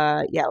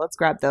 Yeah, let's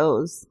grab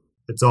those.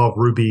 It's all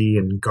ruby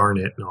and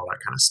garnet and all that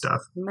kind of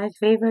stuff. My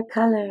favorite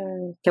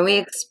color. Can we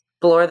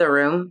explore the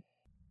room?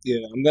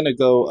 Yeah, I'm gonna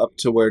go up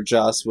to where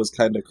Joss was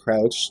kind of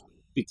crouched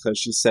because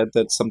she said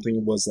that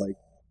something was like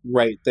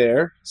right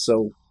there.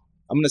 So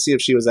I'm gonna see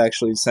if she was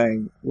actually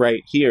saying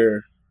right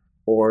here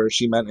or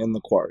she meant in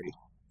the quarry.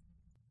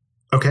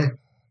 Okay.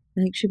 I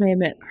think she may have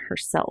meant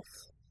herself.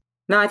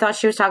 No, I thought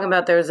she was talking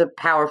about there was a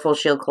powerful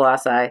shield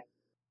colossi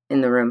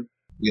in the room.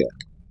 Yeah.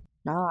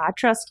 No, I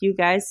trust you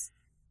guys.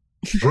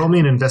 Roll me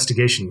an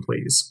investigation,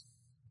 please.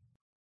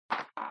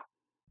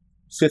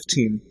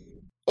 15.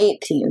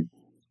 18.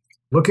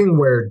 Looking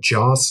where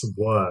Joss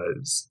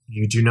was,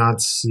 you do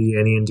not see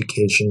any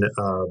indication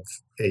of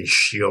a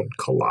shield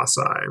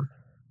colossi.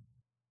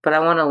 But I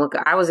want to look.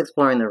 I was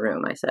exploring the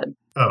room, I said.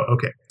 Oh,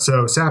 okay.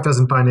 So Saf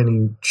doesn't find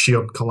any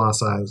shield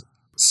colossi.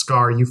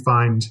 Scar, you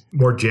find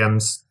more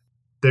gems.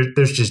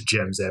 There's just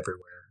gems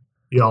everywhere.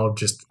 Y'all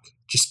just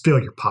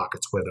fill your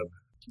pockets with them.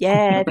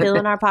 Yeah, fill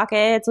in our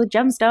pockets with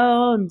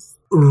gemstones.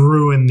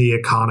 Ruin the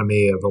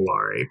economy of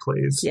Alari,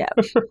 please.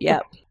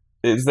 Yep.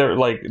 Is there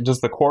does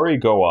the quarry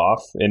go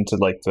off into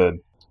like the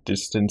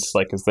distance?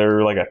 Like, is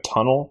there like a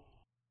tunnel?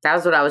 That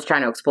was what I was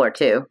trying to explore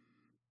too.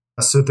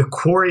 So the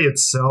quarry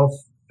itself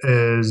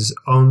is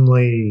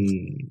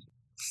only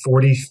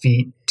 40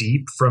 feet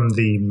deep from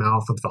the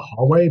mouth of the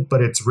hallway,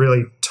 but it's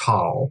really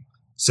tall.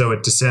 So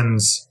it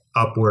descends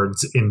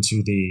upwards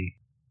into the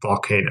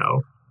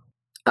volcano.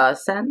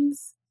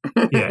 Ascends?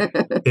 Yeah.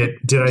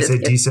 Did I say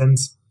kidding.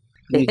 descends?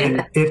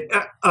 Yeah. It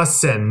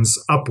ascends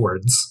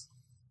upwards.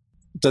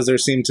 Does there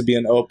seem to be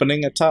an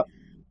opening at top?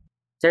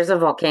 There's a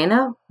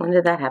volcano? When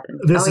did that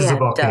happen? This is a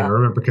volcano, duh.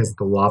 remember, because of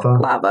the lava.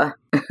 Lava.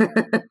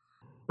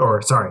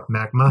 Or, sorry,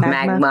 magma.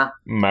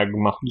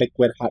 Magma.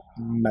 Liquid hot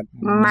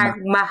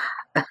magma.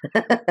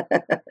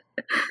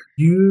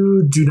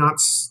 You do not...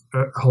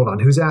 hold on,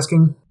 who's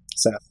asking?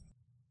 Seth.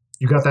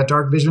 You got that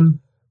dark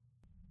vision?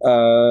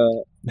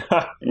 No.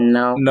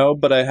 No,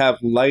 but I have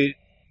light.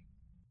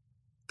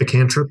 The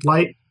cantrip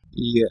light?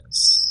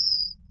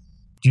 Yes.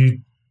 Do you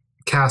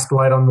cast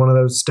light on one of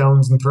those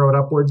stones and throw it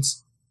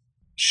upwards?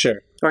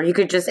 Sure. Or you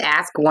could just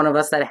ask one of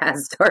us that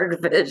has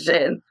dark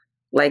vision.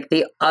 Like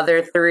the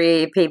other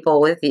 3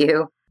 people with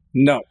you.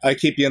 No, I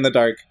keep you in the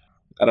dark.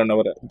 I don't know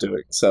what I'm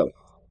doing, so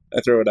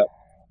I throw it up.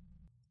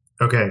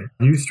 Okay,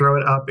 you throw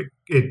it up.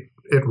 It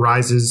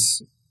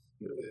rises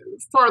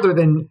farther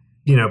than,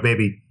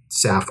 maybe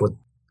Saf would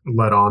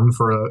let on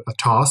for a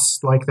toss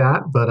like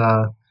that, but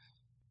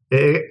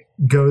it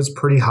goes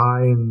pretty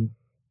high and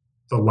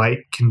the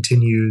light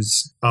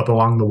continues up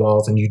along the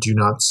walls and you do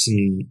not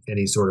see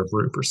any sort of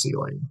roof or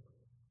ceiling.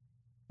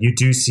 You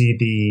do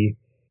see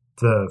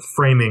the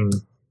framing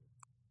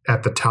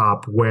at the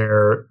top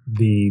where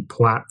the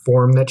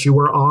platform that you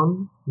were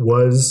on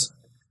was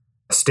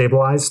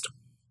stabilized,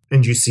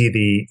 and you see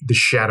the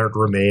shattered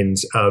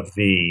remains of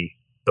the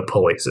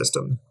pulley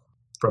system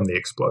from the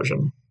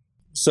explosion.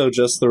 So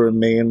just the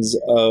remains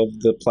of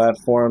the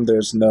platform.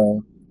 There's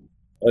no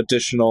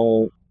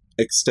additional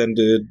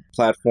extended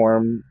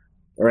platform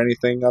or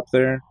anything up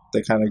there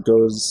that kind of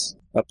goes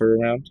up or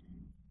around?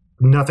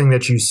 Nothing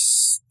that you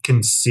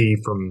can see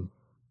from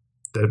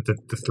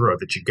the throw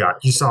that you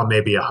got. You saw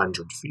maybe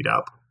 100 feet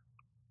up.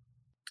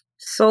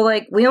 So,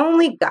 we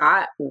only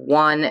got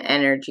 1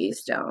 energy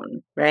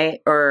stone, right?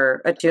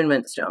 Or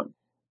attunement stone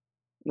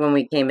when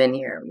we came in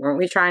here. Weren't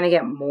we trying to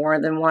get more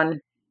than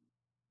 1?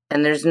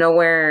 And there's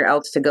nowhere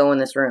else to go in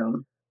this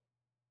room.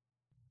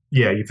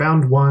 Yeah, you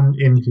found 1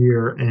 in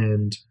here,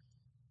 and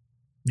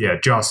yeah,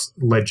 Joss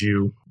led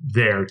you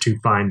there to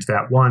find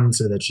that 1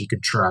 so that she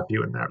could trap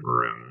you in that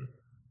room.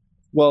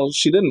 Well,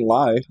 she didn't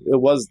lie.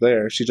 It was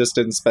there. She just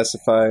didn't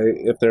specify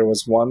if there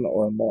was 1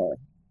 or more.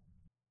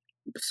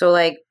 So,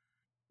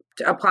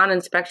 upon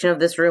inspection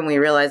of this room, we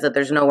realized that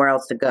there's nowhere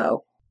else to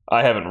go.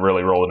 I haven't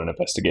really rolled an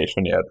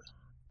investigation yet,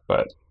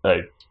 but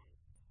I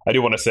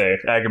do want to say,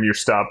 Agamir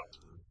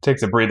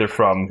takes a breather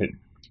from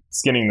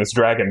skinning this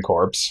dragon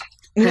corpse.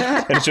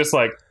 And it's just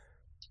like,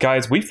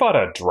 guys, we fought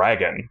a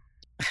dragon.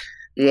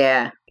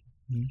 Yeah.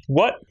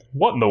 What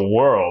in the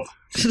world?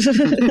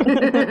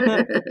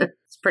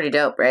 It's pretty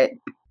dope, right?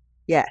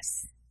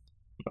 Yes.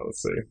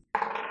 Let's see.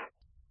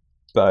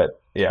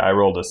 But yeah, I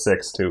rolled a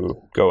 6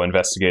 to go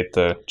investigate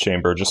the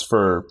chamber just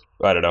for,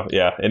 I don't know,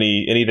 yeah,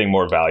 anything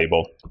more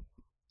valuable.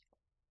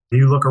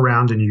 You look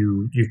around and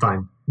you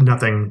find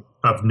nothing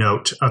of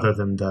note other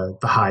than the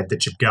hide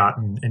that you've got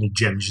and any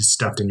gems you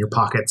stuffed in your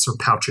pockets or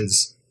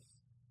pouches.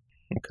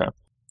 Okay.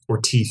 Or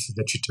teeth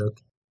that you took.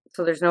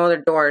 So there's no other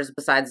doors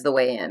besides the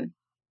way in.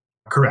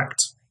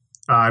 Correct.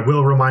 I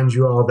will remind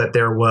you all that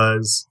there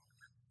was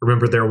a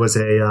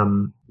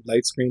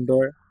Light screen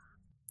door.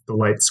 the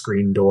light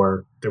screen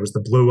door. There was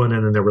the blue one,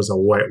 and then there was a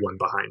white one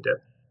behind it.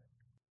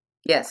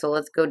 Yeah, so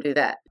let's go do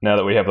that. Now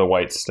that we have the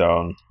white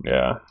stone,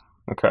 yeah.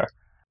 Okay.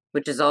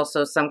 Which is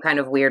also some kind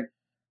of weird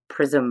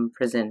prison.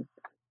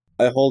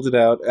 I hold it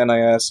out and I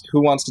ask,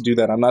 who wants to do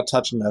that? I'm not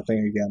touching that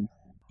thing again.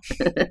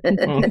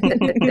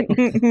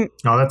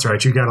 Oh, that's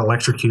right. You got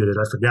electrocuted.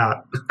 I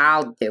forgot.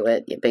 I'll do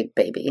it, you big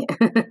baby.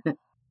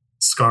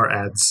 Scar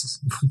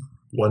adds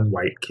one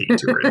white key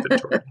to her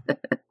inventory.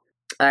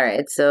 All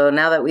right, so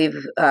now that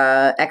we've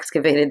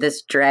excavated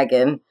this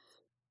dragon,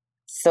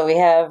 so we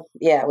have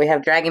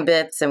dragon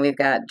bits and we've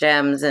got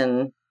gems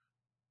and...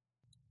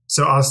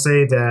 So I'll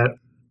say that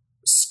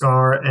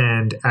Scar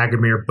and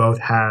Agamir both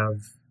have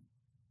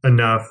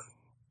enough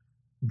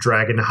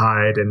dragon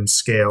hide and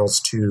scales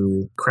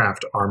to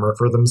craft armor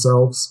for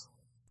themselves.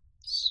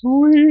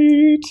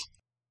 Sweet.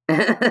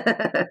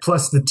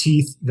 Plus the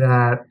teeth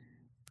that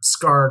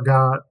Scar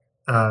got,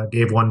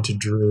 gave one to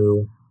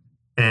Drew.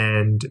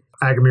 And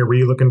Agamir, were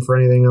you looking for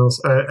anything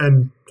else?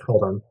 And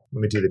hold on,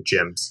 let me do the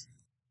gems.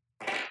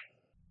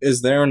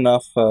 Is there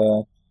enough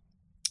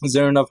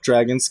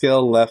dragon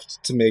scale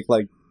left to make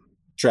like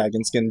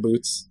dragon skin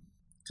boots?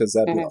 Because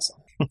that'd be awesome.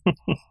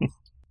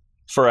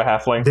 For a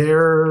halfling?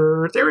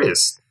 There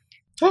is.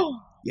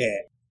 Yeah.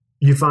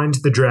 You find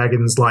the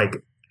dragon's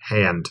like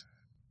hand.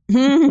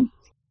 You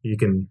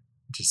can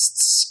just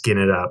skin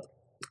it up.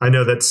 I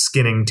know that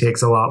skinning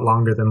takes a lot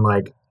longer than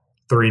like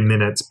 3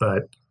 minutes,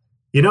 but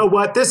you know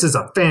what? This is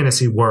a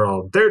fantasy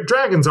world. Their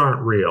dragons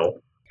aren't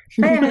real.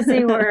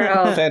 Fantasy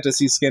world.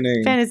 Fantasy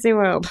skinning. Fantasy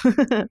world.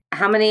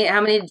 How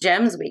many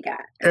gems we got?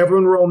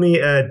 Everyone roll me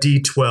a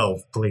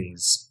d12,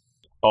 please.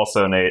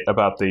 Also, Nate,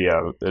 about teeth.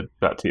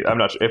 I'm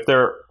not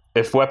sure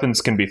if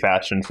weapons can be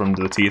fashioned from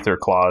the teeth or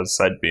claws.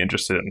 I'd be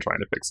interested in trying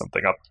to pick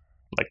something up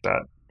like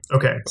that.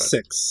 Okay.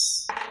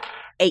 6.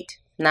 8.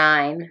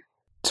 9.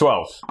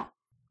 12.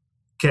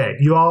 Okay,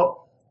 you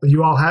all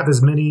have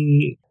as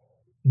many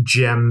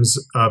gems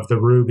of the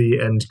ruby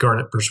and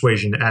garnet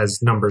persuasion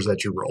as numbers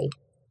that you rolled.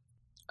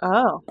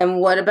 Oh. And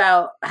what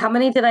about, how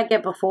many did I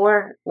get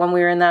before when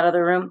we were in that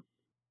other room?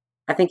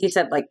 I think you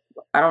said like,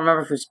 I don't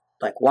remember if it was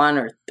like 1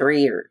 or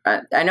 3 or,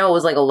 I know it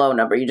was like a low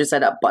number. You just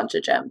said a bunch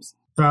of gems.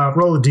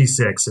 Roll a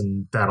d6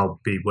 and that'll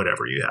be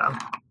whatever you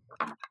have.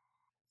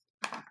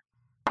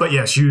 But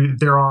yes,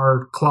 there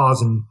are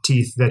claws and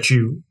teeth that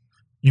you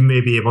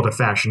may be able to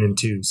fashion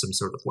into some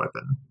sort of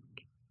weapon.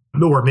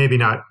 Or maybe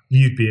not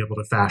you'd be able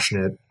to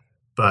fashion it,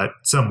 but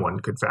someone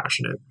could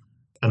fashion it,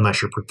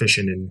 unless you're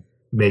proficient in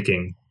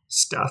making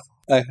stuff.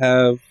 I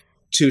have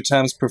 2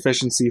 times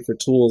proficiency for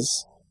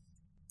tools,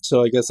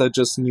 so I guess I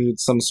just need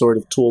some sort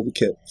of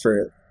toolkit for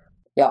it.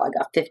 Yo, I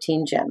got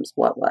 15 gems.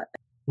 What?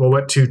 Well,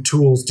 what 2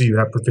 tools do you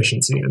have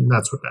proficiency in?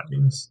 That's what that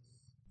means.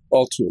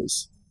 All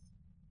tools.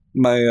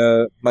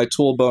 My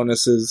tool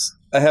bonus is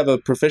I have a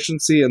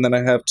proficiency, and then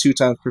I have 2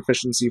 times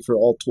proficiency for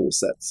all tool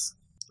sets.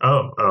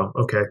 Oh,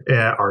 okay.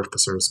 Yeah,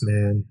 artificers,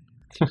 man.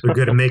 They're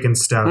good at making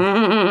stuff.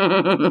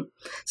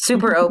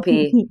 Super OP.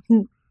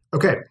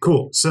 Okay,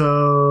 cool. So...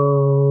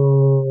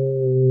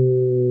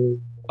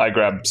 I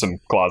grabbed some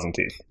claws and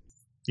teeth.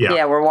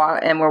 Yeah, we're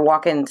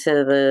walking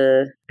to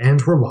the...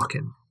 And we're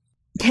walking.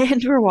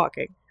 And we're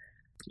walking.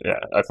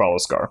 Yeah, I follow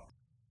Scar.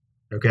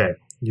 Okay,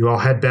 you all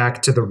head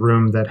back to the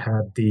room that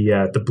had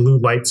the blue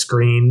light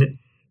screen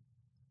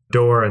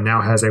door and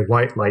now has a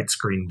white light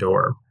screen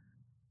door.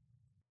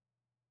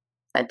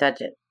 I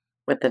touch it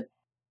with the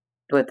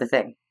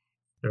thing.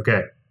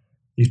 Okay,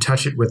 you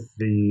touch it with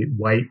the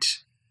white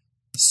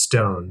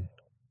stone,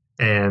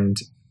 and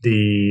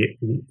the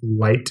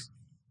white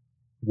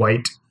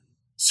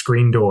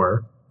screen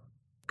door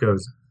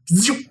goes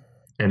zoop,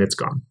 and it's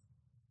gone.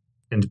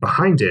 And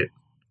behind it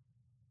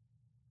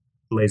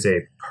lays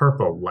a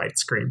purple light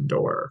screen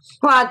door.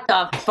 What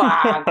the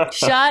fuck?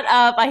 Shut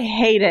up. I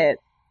hate it.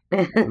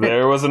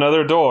 There was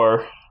another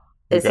door.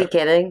 Is he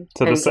kidding?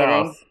 To the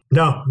south.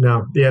 No.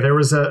 Yeah, there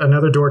was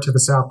another door to the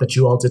south that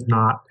you all did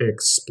not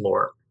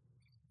explore.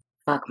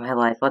 Fuck my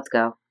life. Let's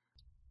go.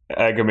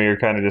 Agamir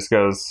kind of just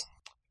goes,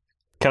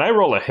 "Can I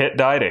roll a hit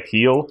die to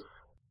heal?"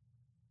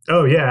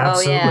 Oh, yeah,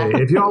 absolutely. Oh,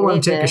 yeah. If you all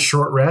want to Need take a to.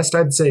 short rest,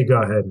 I'd say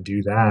go ahead and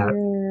do that.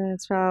 Yeah,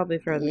 it's probably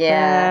for the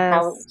Yeah.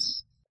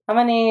 best. How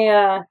many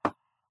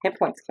hit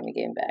points can we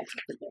gain back?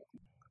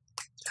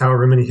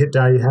 However many hit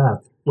die you have.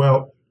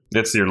 Well,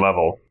 It's your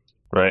level,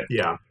 right?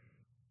 yeah.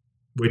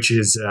 Which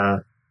is,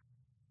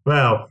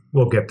 well,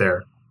 we'll get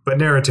there. But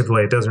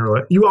narratively, it doesn't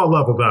really... You all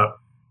leveled up.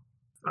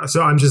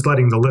 So I'm just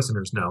letting the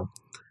listeners know.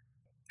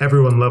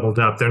 Everyone leveled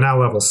up. They're now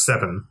level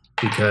 7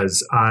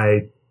 because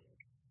I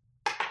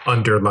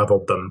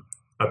under-leveled them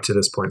up to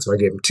this point. So I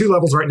gave him 2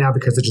 levels right now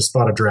because I just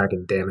fought a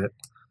dragon, damn it.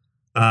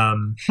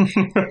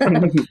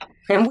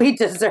 And we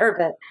deserve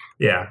it.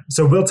 Yeah.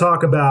 So we'll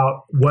talk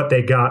about what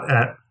they got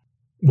at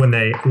when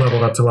they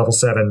leveled up to level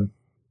 7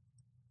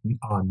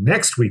 on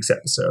next week's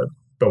episode.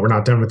 But we're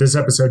not done with this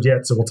episode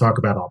yet, so we'll talk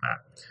about all that.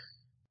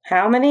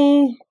 How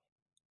many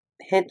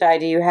hit die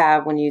do you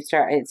have when you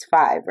start? It's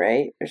 5,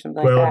 right? Or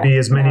something Well, like that? it'd be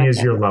as many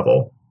as your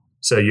level.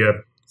 So you have,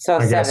 So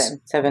I 7. guess,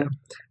 7.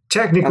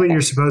 technically Okay.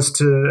 you're supposed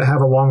to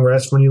have a long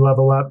rest when you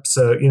level up.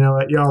 So, you know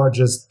what? Y'all are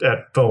just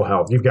at full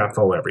health. You've got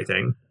full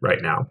everything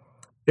right now.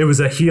 It was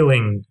a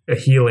healing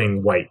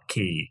white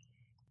key.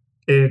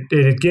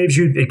 It gave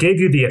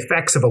you the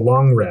effects of a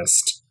long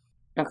rest.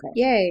 Okay.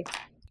 Yay.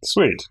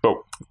 Sweet.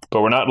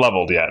 But we're not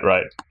leveled yet,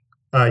 right?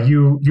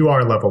 You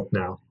are leveled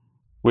now.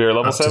 We are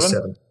level Up to 7?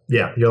 7.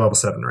 Yeah, you're level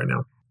 7 right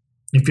now.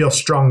 You feel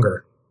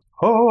stronger.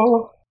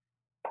 Oh.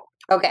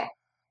 Okay.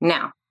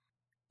 Now,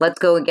 let's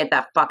go and get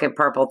that fucking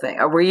purple thing.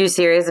 Were you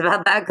serious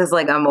about that? Because,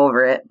 like, I'm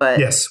over it, but...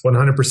 Yes,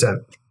 100%.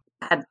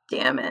 God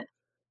damn it.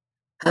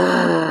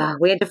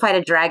 We had to fight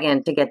a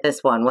dragon to get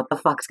this one. What the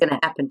fuck's going to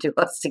happen to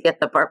us to get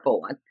the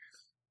purple one?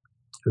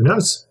 Who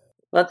knows?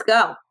 Let's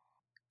go.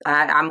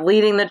 I'm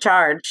leading the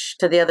charge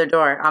to the other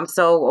door. I'm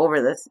so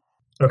over this.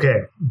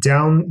 Okay,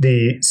 down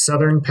the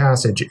southern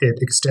passage, it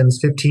extends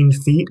 15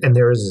 feet, and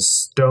there is a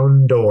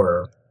stone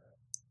door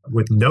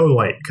with no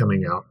light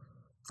coming out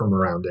from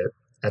around it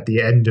at the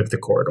end of the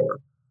corridor.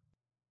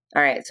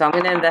 All right, so I'm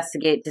going to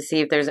investigate to see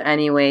if there's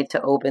any way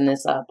to open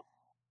this up.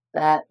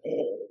 That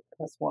is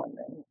 +1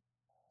 then.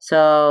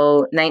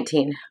 So,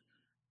 19.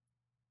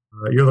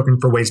 You're looking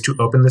for ways to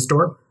open this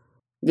door?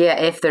 Yeah,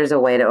 if there's a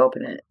way to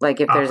open it.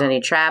 Like, if there's any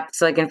traps,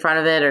 like, in front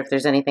of it, or if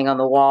there's anything on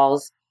the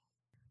walls.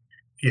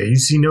 Yeah, you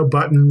see no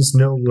buttons,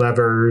 no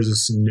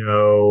levers,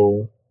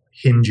 no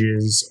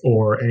hinges,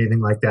 or anything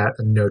like that,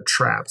 and no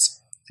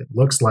traps. It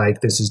looks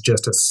like this is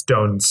just a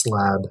stone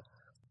slab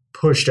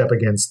pushed up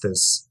against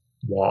this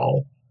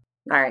wall.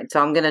 All right, so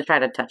I'm going to try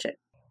to touch it.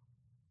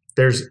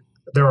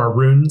 There are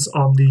runes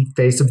on the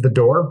face of the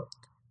door,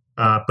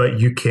 but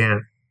you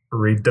can't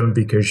read them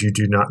because you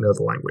do not know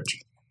the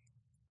language.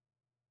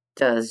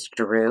 Does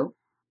Drew?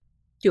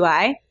 Do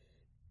I?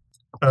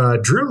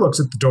 Drew looks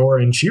at the door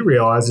and she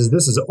realizes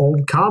this is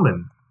Old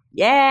Common.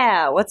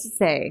 Yeah. What's it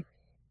say?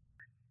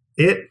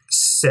 It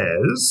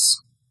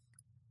says,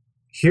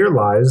 "Here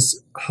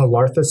lies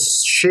Halartha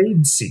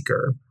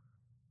Shadeseeker,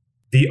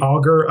 the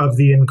augur of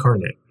the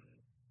incarnate."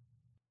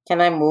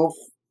 Can I move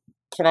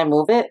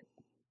it?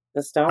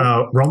 The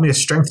stone? Roll me a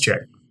strength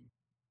check.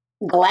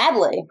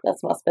 Gladly.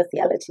 That's my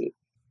specialty.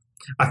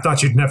 I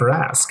thought you'd never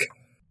ask.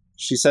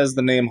 She says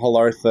the name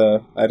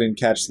Halartha. I didn't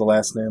catch the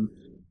last name,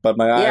 but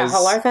my eyes. Yeah,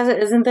 Halartha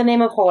isn't the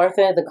name of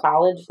Halartha the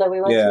college that we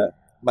went Yeah, to?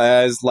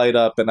 my eyes light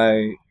up, and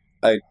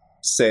I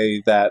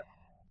say that,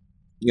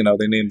 you know,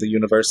 they named the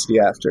university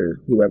after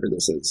whoever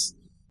this is.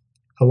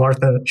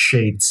 Halartha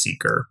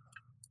Shadeseeker.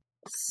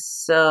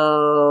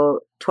 So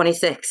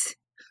 26.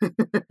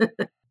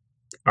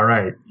 All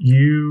right,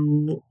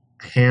 you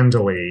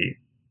handily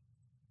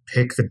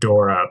pick the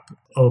door up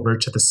over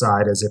to the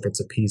side as if it's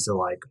a piece of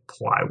like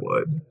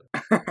plywood.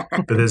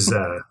 But this is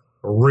a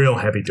real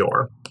heavy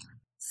door.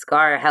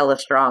 Scar hella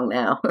strong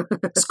now.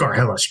 Scar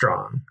hella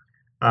strong.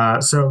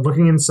 So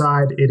looking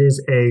inside, it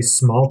is a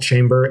small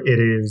chamber. It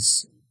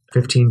is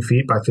 15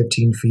 feet by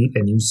 15 feet,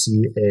 and you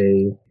see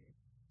a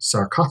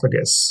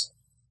sarcophagus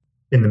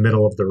in the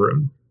middle of the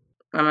room.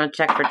 I'm going to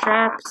check for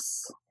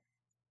traps.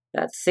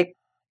 That's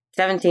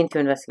 17 to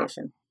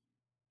investigation.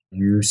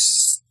 You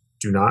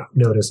do not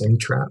notice any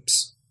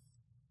traps.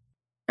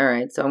 All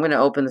right, so I'm going to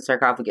open the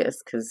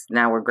sarcophagus because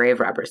now we're grave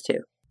robbers too.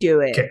 Do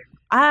it. Okay.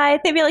 I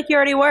think like you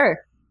already were.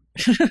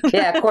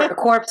 Yeah,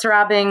 corpse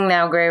robbing,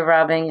 now grave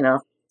robbing, you know.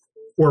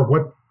 Or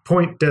what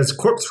point does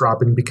corpse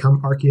robbing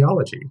become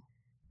archaeology?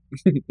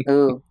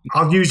 Ooh.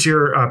 I'll use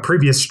your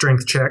previous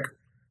strength check.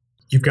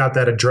 You've got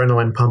that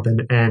adrenaline pumping,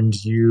 and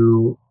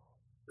you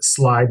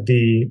slide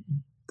the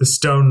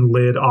stone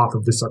lid off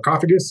of the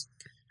sarcophagus.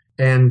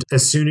 And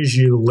as soon as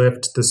you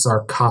lift the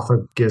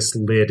sarcophagus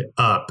lid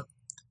up,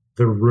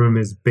 the room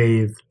is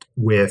bathed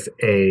with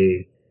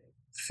a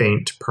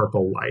faint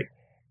purple light.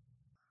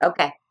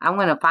 Okay, I'm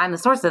going to find the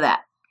source of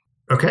that.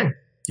 Okay.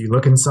 You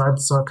look inside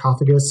the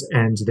sarcophagus,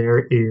 and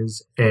there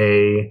is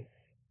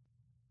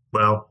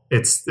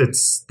it's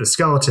the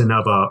skeleton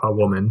of a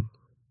woman.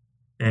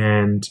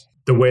 And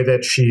the way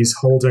that she's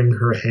holding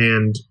her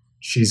hand,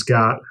 she's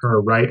got her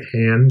right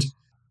hand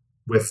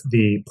with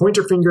the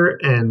pointer finger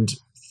and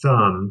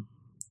thumb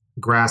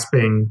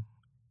grasping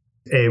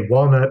a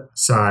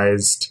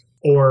walnut-sized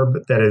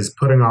orb that is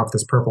putting off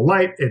this purple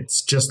light.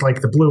 It's just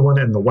like the blue one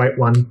and the white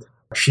one.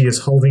 She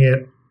is holding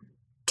it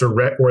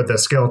or the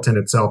skeleton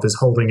itself is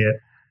holding it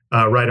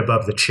right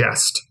above the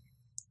chest,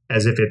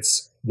 as if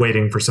it's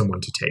waiting for someone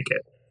to take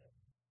it.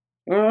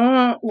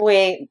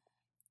 Wait.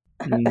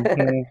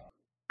 Mhm.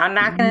 I'm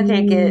not going to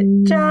take it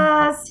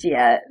just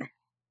yet.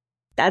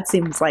 That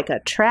seems like a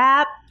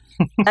trap.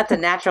 That's a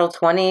natural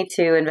 20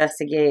 to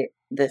investigate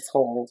this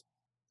whole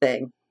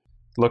thing.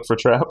 Look for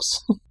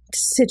traps.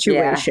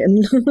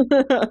 situation.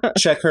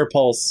 Check her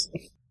pulse.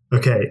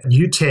 Okay,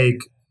 you take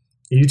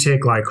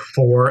like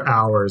 4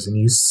 hours and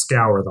you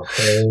scour the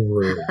whole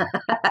room.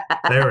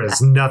 There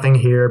is nothing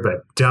here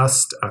but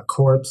dust, a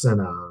corpse,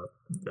 and a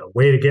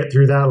way to get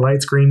through that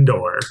light screen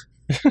door.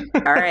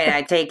 All right,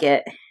 I take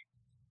it.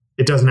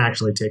 It doesn't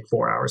actually take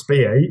 4 hours, but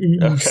yeah,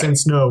 you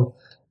sense no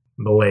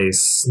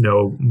malaise,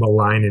 no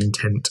malign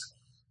intent.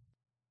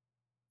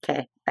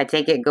 Okay, I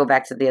take it, go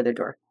back to the other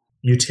door.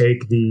 You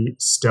take the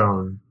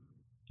stone,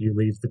 you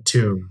leave the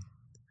tomb,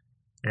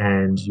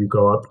 and you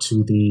go up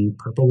to the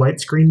purple light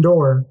screen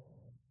door.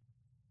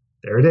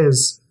 There it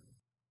is.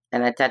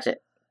 And I touch it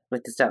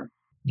with the stone.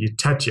 You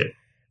touch it.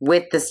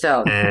 With the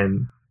stone.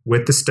 And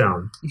with the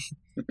stone.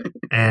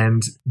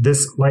 And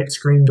this light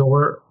screen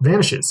door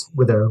vanishes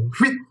with a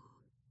wheet.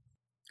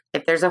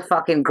 If there's a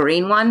fucking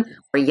green one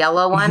or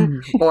yellow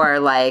one or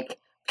like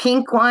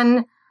pink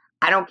one,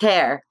 I don't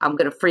care. I'm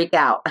going to freak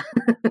out.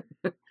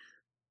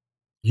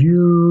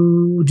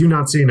 You do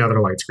not see another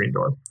light screen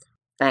door.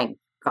 Thank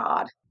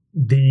God.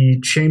 The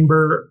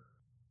chamber,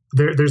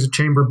 there's a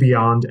chamber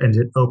beyond, and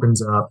it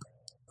opens up.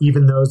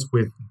 Even those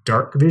with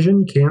dark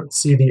vision can't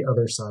see the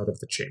other side of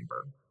the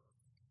chamber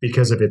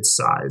because of its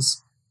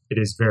size. It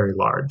is very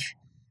large.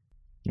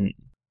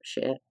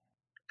 Shit.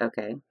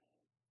 Okay.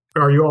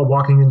 Are you all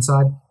walking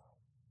inside?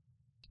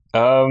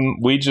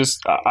 Agamir's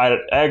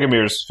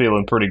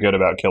feeling pretty good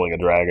about killing a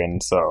dragon,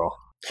 so.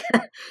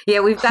 Yeah,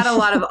 we've got a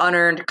lot of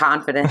unearned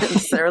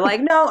confidence. They're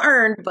like, no,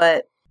 earned,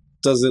 but.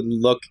 Does it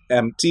look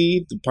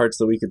empty, the parts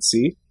that we could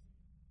see?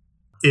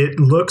 It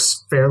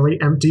looks fairly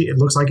empty. It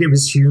looks like it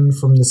was hewn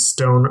from the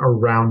stone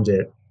around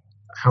it.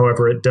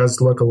 However, it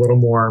does look a little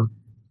more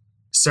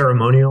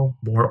ceremonial,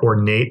 more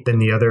ornate than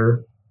the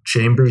other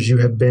chambers you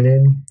have been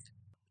in.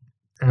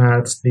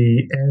 At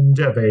the end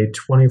of a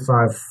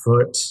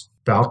 25-foot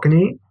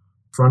balcony in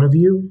front of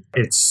you,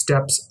 it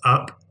steps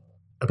up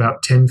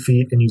about 10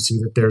 feet, and you see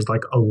that there's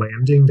like a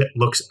landing that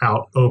looks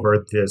out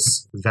over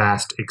this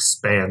vast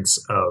expanse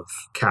of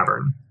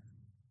cavern.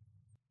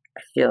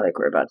 I feel like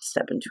we're about to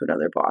step into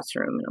another boss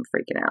room, and I'm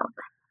freaking out.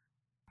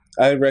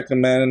 I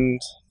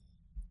recommend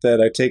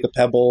that I take a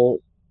pebble,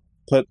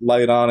 put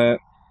light on it,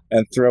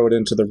 and throw it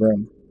into the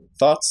room.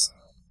 Thoughts?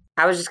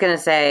 I was just going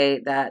to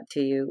say that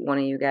to you, one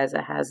of you guys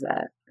that has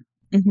that.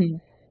 Mm-hmm.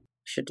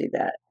 Should do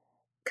that.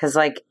 Because,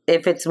 like,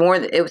 if it's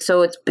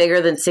so it's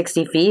bigger than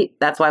 60 feet,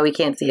 that's why we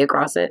can't see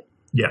across it?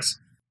 Yes.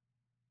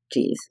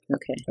 Jeez,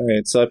 okay. All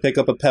right, so I pick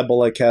up a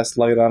pebble, I cast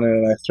light on it,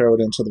 and I throw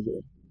it into the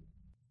room.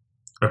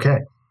 Okay.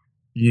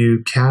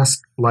 You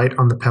cast light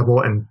on the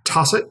pebble and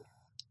toss it,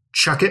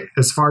 chuck it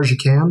as far as you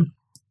can.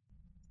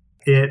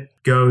 It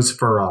goes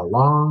for a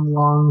long,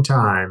 long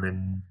time,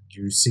 and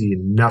you see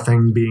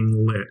nothing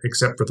being lit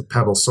except for the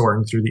pebble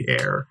soaring through the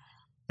air.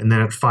 And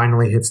then it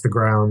finally hits the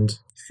ground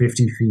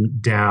 50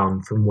 feet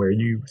down from where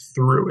you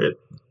threw it.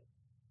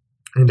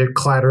 And it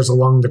clatters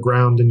along the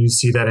ground, and you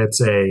see that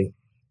it's a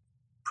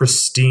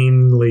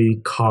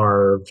pristinely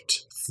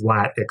carved,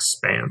 flat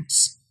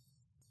expanse.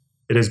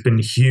 It has been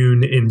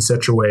hewn in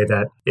such a way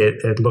that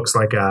it looks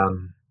like,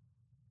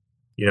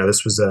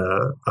 this was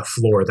a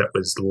floor that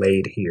was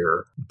laid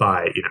here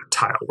by,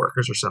 tile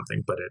workers or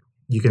something, but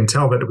you can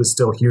tell that it was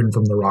still hewn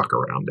from the rock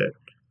around it.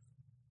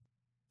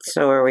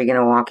 So are we going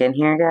to walk in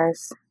here,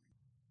 guys?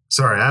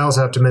 Sorry, I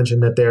also have to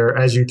mention that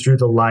as you threw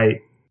the light,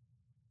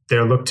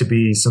 there looked to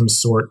be some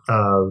sort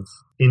of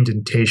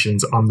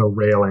indentations on the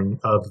railing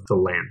of the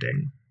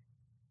landing.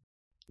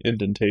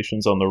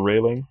 Indentations on the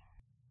railing?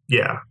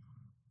 Yeah.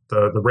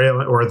 The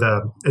railing,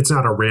 it's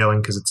not a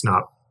railing because it's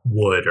not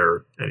wood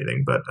or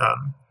anything, but,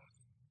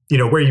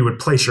 where you would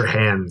place your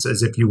hands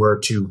as if you were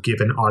to give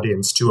an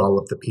audience to all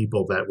of the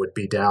people that would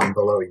be down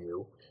below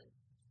you.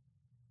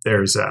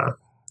 There's a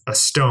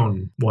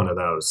stone one of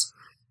those.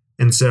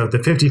 And so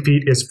the 50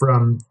 feet is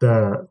from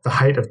the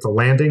height of the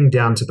landing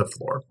down to the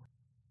floor.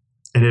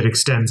 And it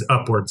extends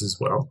upwards as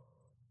well.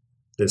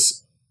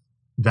 This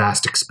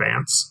vast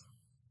expanse.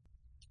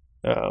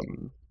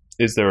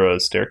 Is there a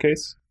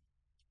staircase?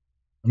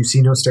 You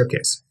see no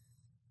staircase.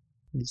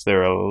 Is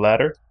there a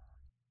ladder?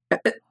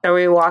 Are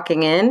we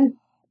walking in?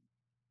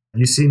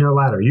 You see no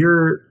ladder.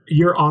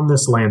 You're on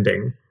this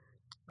landing,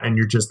 and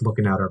you're just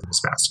looking out over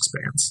this vast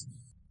expanse.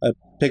 I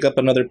pick up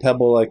another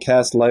pebble, I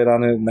cast light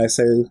on it, and I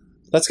say,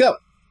 let's go!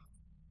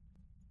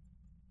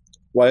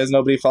 Why is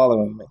nobody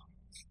following me?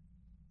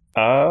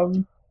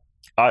 I'm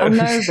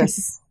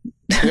nervous.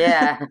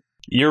 Yeah.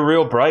 You're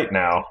real bright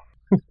now.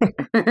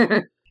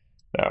 No,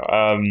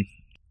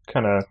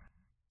 kind of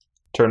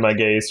turn my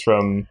gaze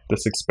from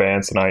this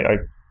expanse, and I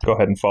go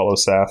ahead and follow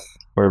Saf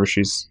wherever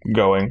she's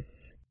going.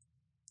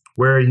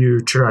 Where are you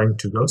trying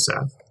to go,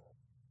 Saf?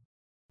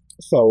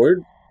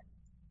 Forward.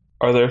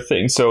 Are there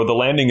things? So the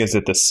landing is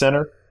at the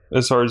center,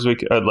 as far as we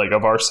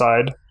of our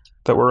side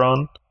that we're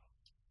on.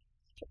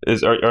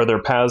 Are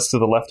there paths to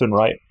the left and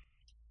right?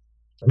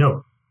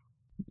 No.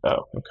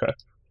 Oh, okay.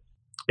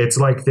 It's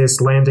like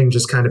this landing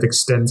just kind of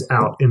extends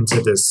out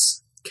into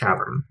this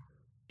cavern.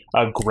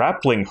 A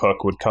grappling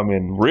hook would come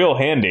in real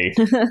handy.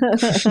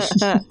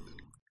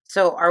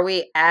 So are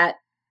we at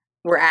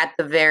We're at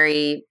the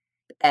very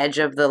edge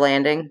of the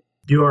landing.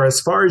 You are as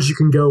far as you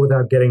can go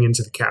without getting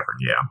into the cavern,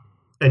 yeah.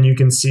 And you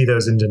can see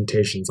those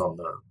indentations on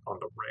the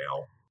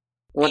rail.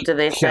 What do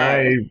they Can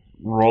say? I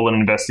roll an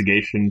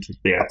investigation to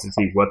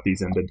see what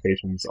these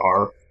indentations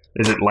are?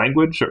 Is it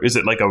language, or is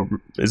it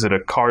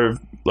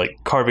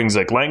carvings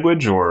like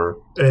language, or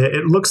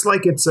It looks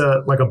like it's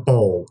a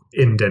bowl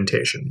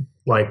indentation,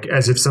 like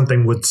as if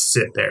something would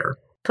sit there.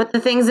 Put the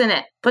things in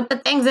it. Put the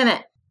things in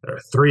it. There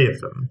are 3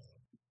 of them.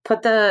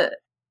 Put the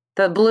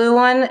blue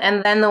one,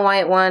 and then the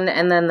white one,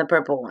 and then the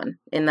purple one,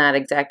 in that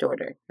exact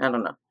order. I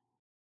don't know.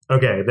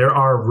 Okay, there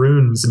are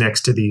runes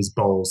next to these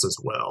bowls as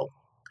well,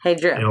 Hey,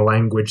 Drew. in a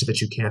language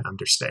that you can't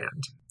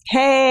understand.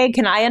 Hey,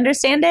 can I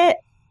understand it?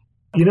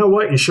 You know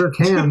what? You sure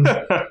can.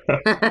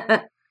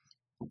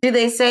 Do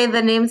they say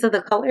the names of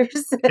the colors?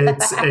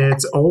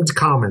 It's Old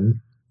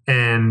Common,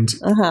 and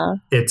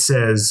it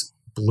says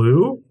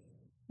blue,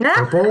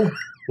 purple,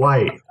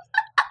 white.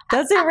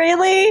 Does it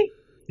really?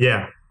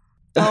 Yeah.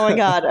 Oh my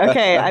god.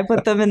 Okay, I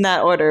put them in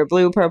that order.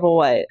 Blue, purple,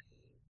 white.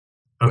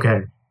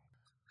 Okay.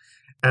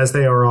 As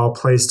they are all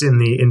placed in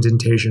the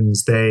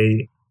indentations,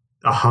 a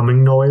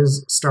humming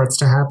noise starts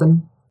to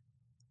happen,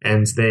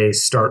 and they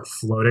start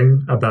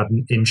floating about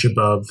an inch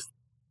above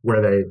where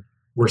they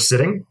were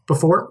sitting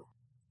before.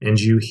 And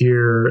you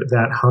hear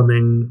that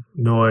humming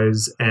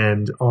noise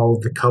and all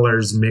the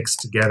colors mixed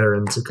together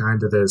into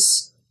kind of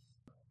this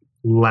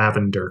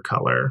lavender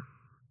color.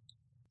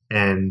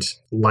 And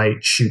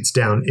light shoots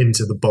down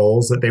into the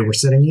bowls that they were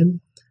sitting in.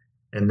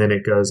 And then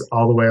it goes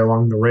all the way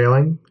along the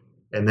railing.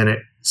 And then it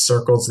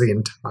circles the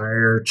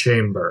entire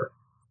chamber.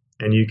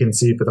 And you can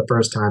see for the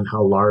first time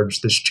how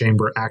large this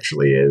chamber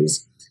actually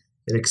is.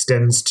 It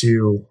extends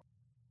to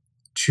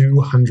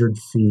 200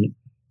 feet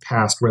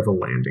past where the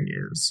landing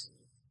is.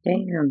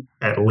 Damn.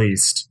 At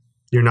least.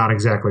 You're not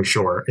exactly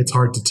sure. It's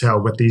hard to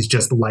tell with these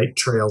just light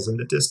trails in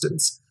the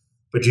distance.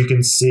 But you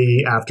can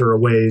see after a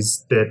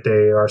ways that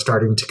they are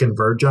starting to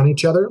converge on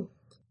each other.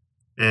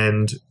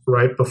 And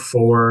right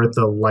before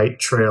the light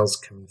trails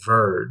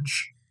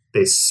converge,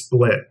 they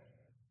split.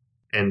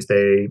 And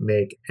they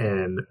make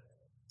an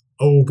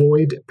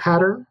ovoid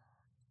pattern.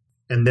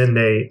 And then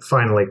they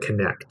finally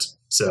connect.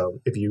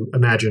 So if you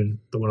imagine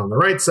the one on the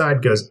right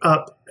side goes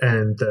up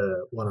and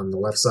the one on the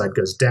left side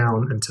goes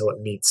down until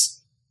it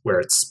meets where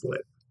it's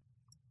split.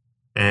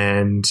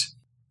 And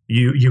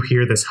you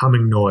hear this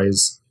humming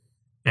noise,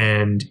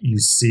 and you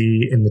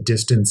see in the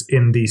distance,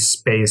 in the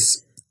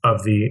space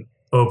of the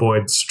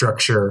ovoid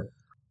structure,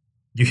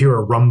 you hear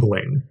a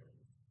rumbling,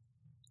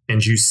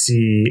 and you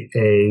see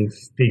a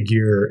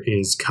figure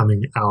is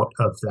coming out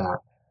of that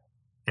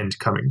and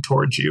coming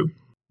towards you.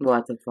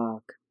 What the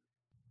fuck?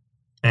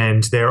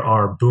 And there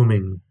are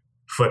booming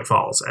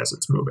footfalls as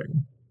it's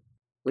moving.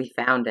 We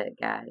found it,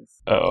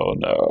 guys. oh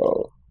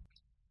no?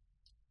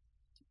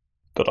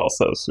 But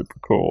also super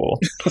cool.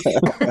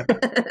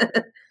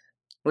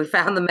 We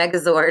found the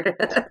Megazord.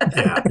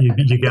 Yeah,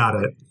 you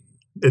got it.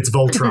 It's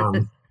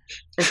Voltron.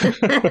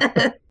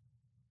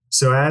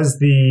 So as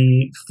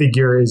the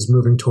figure is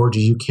moving towards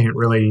you, you can't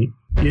really...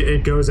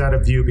 It goes out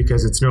of view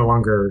because it's no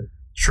longer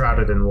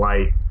shrouded in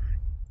light.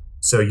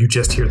 So you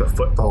just hear the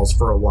footfalls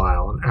for a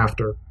while, and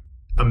after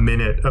a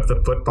minute of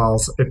the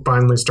footfalls, it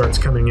finally starts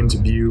coming into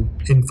view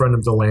in front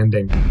of the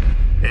landing,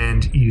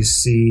 and you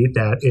see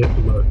that it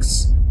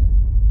looks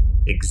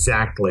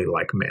exactly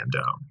like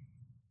Mando,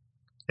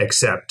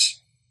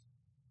 except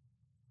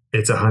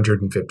it's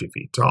 150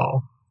 feet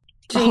tall.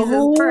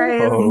 Jesus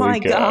Christ. Oh my Holy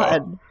cow.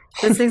 god.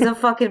 This thing's a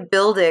fucking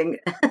building.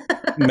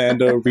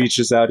 Mando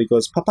reaches out. He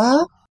goes,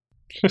 "Papa."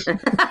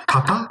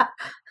 Papa?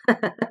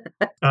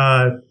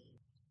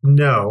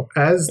 No,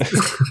 as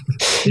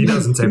he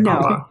doesn't say No.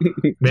 Papa.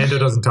 Mando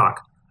doesn't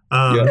talk.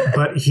 Yeah.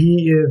 But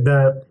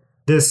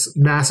this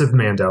massive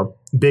Mando,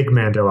 big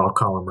Mando, I'll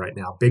call him right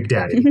now, Big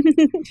Daddy.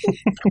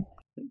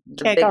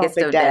 The Can't call biggest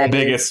it of Big Daddy.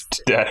 daddies.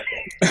 Biggest daddy.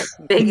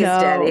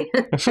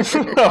 Biggest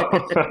No.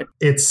 daddy.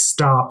 It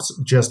stops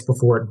just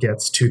before it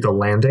gets to the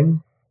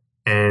landing,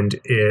 and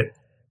it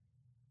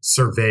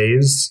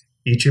surveys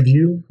each of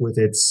you with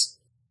its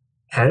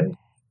head.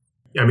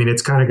 I mean,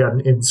 it's kind of got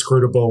an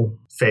inscrutable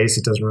face.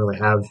 It doesn't really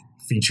have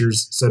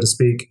features, so to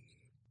speak.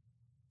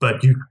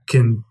 But you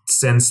can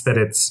sense that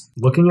it's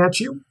looking at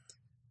you.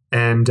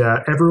 And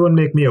everyone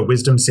make me a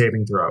wisdom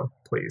saving throw,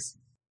 please.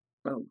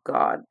 Oh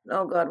God.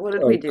 Oh God. What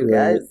did Oh, we do, great.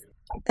 guys?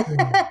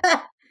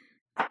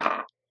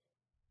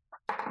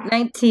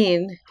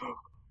 19.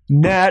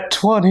 Nat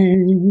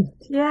 20.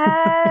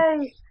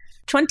 Yay!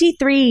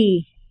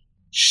 23.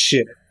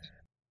 Shit.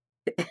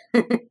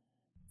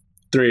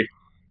 3.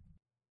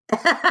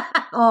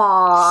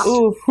 Aw.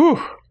 Ooh.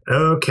 Whew.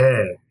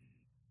 Okay.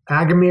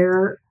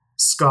 Agamir,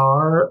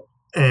 Scar,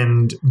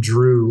 and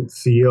Drew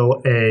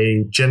feel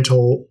a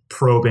gentle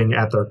probing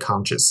at their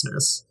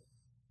consciousness.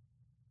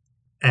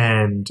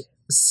 And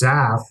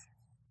Saf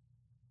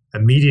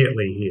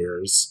immediately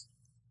hears,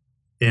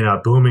 in a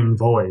booming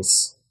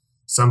voice,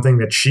 something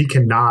that she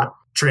cannot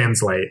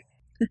translate.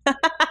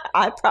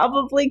 I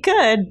probably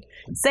could.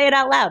 Say it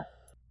out loud.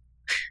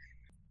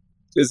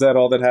 Is that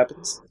all that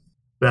happens?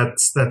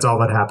 That's all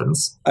that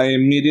happens. I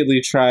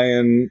immediately try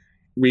and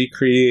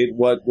recreate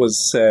what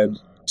was said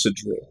to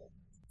Drew.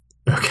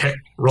 Okay,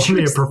 roll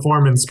me a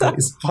performance,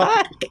 please.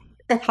 Fuck.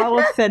 How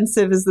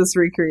offensive is this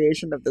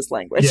recreation of this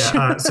language?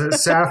 Yeah. So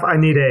Saf, I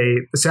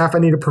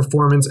need a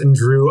performance, and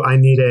Drew, I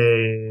need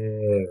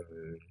a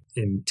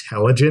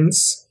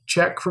intelligence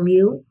check from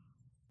you.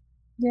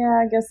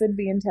 Yeah, I guess it'd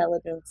be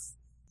intelligence.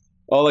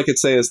 All I could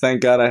say is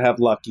thank God I have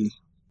lucky.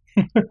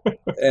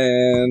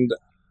 And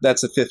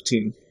that's a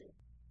 15.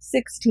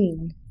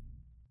 16.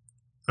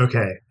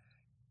 Okay.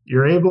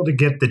 You're able to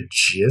get the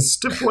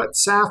gist of what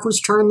Saf was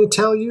trying to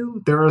tell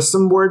you. There are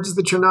some words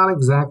that you're not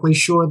exactly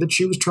sure that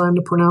she was trying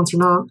to pronounce or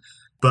not,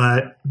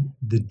 but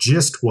the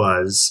gist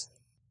was,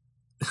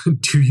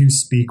 do you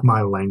speak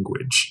my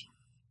language?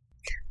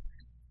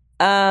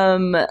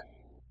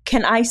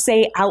 Can I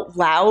say out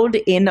loud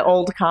in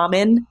Old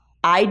Common,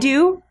 I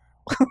do?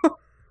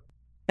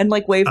 And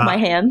like wave my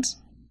hand?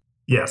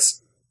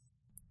 Yes.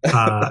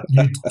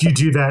 You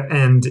do that,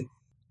 and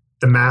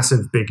the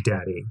massive Big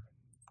Daddy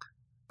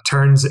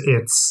turns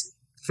its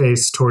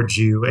face towards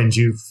you, and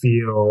you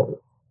feel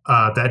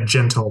that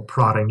gentle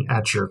prodding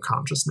at your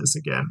consciousness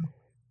again.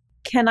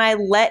 Can I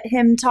let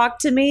him talk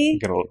to me?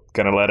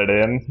 Gonna let it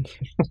in?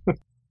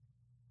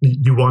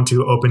 You want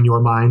to open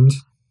your mind?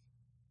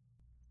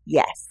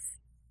 Yes.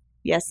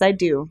 Yes, I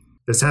do.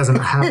 This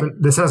hasn't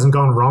happened. This hasn't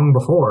gone wrong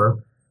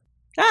before.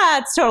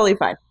 It's totally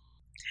fine.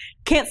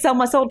 Can't sell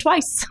my soul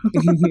twice.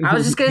 I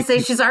was just going to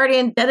say she's already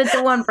indebted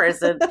to one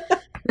person.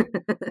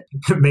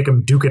 Make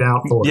them duke it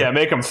out for her. Yeah,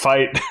 make them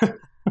fight.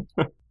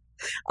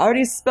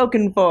 Already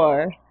spoken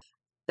for.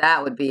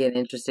 That would be an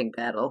interesting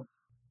battle.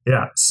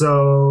 Yeah,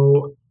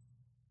 so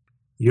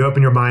you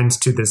open your minds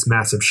to this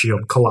massive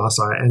shield,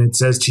 Colossi, and it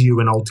says to you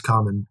in Old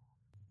Common,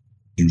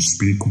 You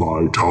speak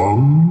my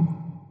tongue?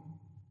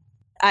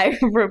 I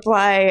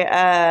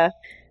reply,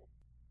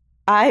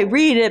 I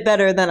read it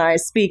better than I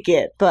speak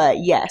it, but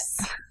yes.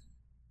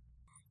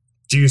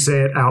 do you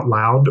say it out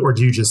loud, or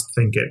do you just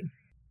think it?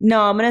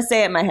 No, I'm gonna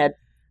say it in my head.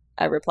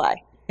 I reply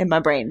in my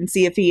brain and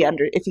see if he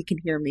can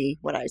hear me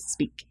when I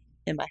speak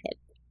in my head.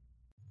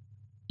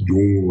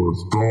 Your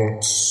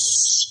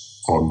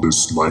thoughts on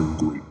this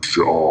language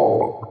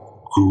are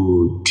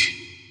good.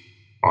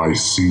 I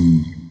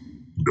see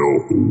no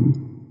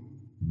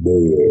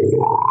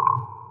more.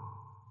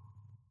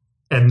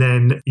 And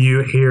then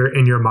you hear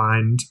in your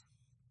mind,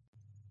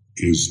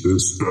 Is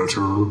this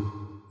better?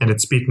 and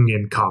it's speaking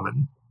in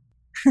Common.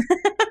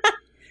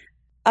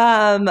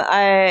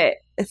 I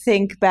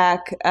think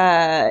back,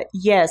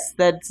 yes,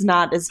 that's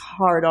not as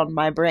hard on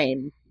my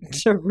brain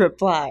to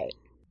reply.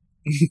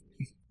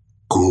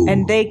 Good.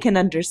 And they can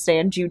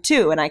understand you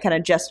too, and I kind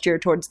of gesture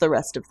towards the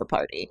rest of the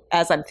party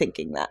as I'm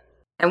thinking that.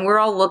 And we're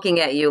all looking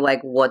at you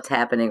like, what's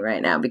happening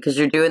right now? Because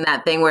you're doing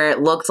that thing where it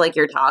looks like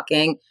you're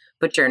talking,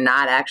 but you're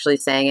not actually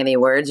saying any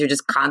words. You're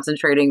just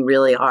concentrating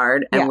really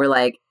hard. And we're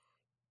like,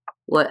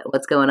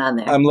 what's going on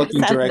there? I'm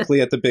looking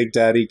directly at the Big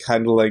Daddy,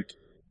 kind of like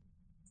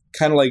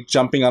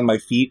jumping on my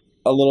feet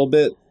a little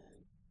bit,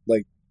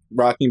 like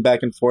rocking back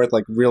and forth,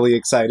 like really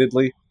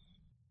excitedly.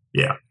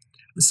 Yeah.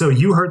 So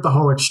you heard the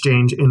whole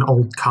exchange in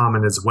Old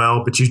Common as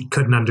well, but you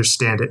couldn't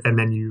understand it. And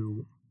then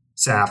you,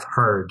 Saf,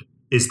 heard,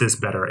 is this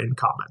better in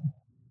Common?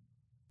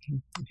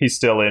 He's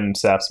still in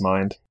Saf's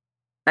mind.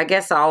 I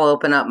guess I'll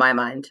open up my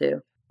mind too.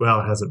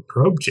 Well, it hasn't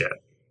probed yet.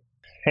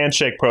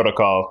 Handshake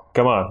protocol.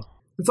 Come on.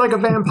 It's like a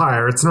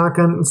vampire. It's not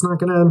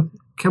gonna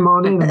come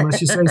on in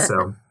unless you say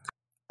so.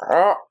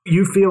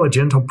 You feel a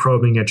gentle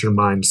probing at your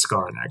mind,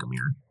 Scar and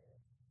Agamir,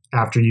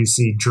 after you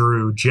see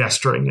Drew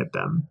gesturing at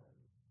them.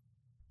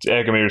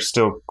 Agamir's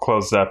still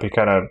closed up. He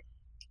kind of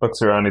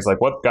looks around. He's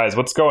like, "What, guys?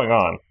 What's going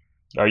on?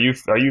 Are you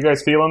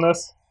guys feeling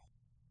this?"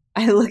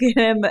 I look at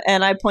him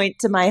and I point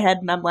to my head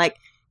and I'm like,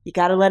 you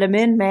gotta let him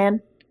in, man.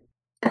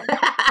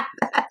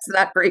 That's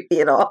not creepy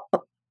at all.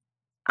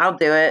 I'll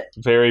do it.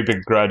 Very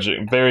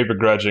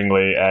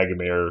begrudgingly,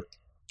 Agamir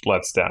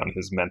lets down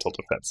his mental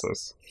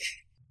defenses.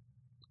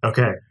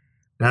 Okay.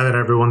 Now that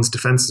everyone's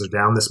defenses are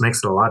down, this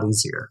makes it a lot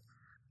easier.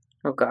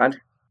 Oh, God.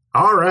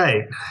 All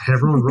right.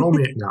 Everyone roll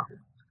me. No.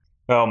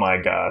 Oh my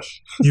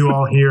gosh. You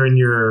all hear in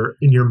your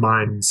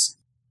minds.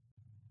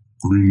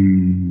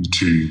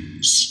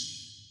 Greetings,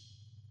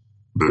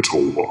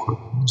 little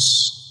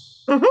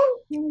ones.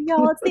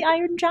 Y'all, it's the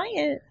Iron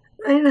Giant.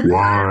 I know.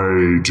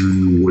 Why do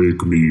you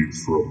wake me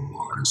from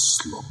my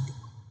slumber?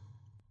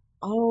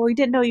 Oh, we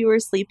didn't know you were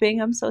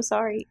sleeping. I'm so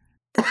sorry.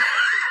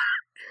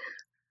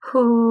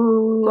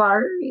 Who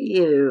are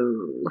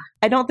you?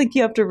 I don't think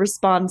you have to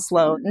respond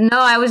slow. No,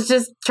 I was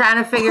just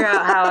trying to figure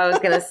out how I was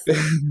going to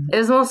it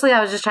was mostly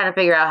I was just trying to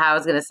figure out how I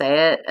was going to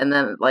say it and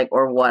then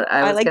or what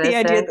I was like going to the say.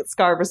 idea that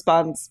Scar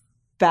responds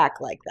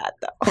back like that,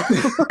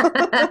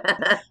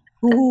 though.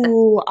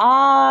 Who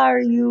are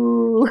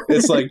you?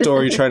 It's like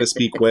Dory trying to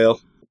speak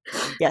whale.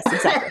 Yes,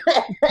 exactly.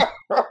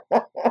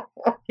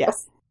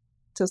 Yes.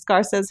 So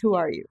Scar says, who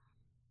are you?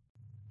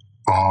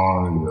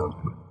 I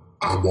am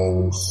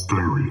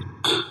atmospheric.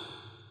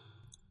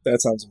 That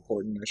sounds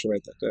important. I should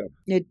write that down.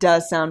 It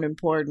does sound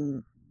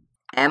important.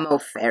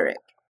 Amopheric.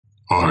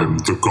 I'm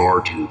the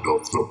guardian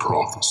of the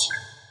prophecy.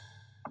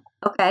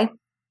 Okay.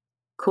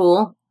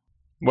 Cool.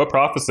 What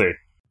prophecy?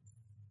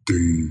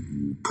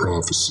 The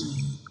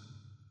prophecy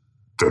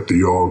that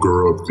the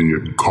augur of the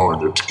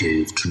incarnate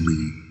gave to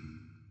me.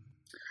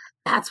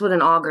 That's what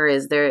an augur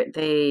is.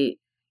 They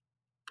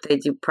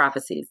do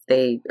prophecies.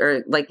 They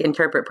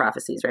interpret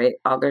prophecies, right?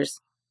 Augurs.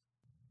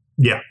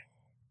 Yeah.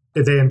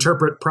 If they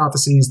interpret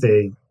prophecies,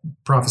 they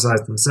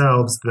prophesize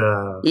themselves.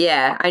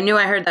 Yeah, I knew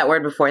I heard that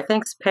word before.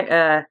 Thanks,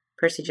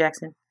 Percy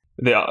Jackson.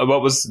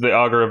 What was the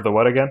augur of the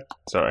what again?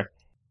 Sorry.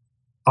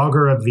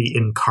 Augur of the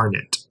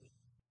incarnate.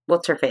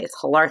 What's her face?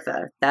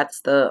 Halartha.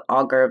 That's the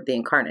augur of the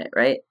incarnate,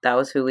 right? That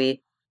was who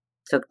we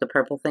took the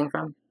purple thing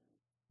from?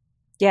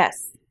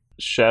 Yes.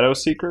 Shadow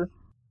Seeker?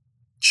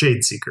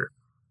 Shade Seeker.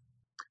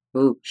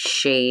 Ooh,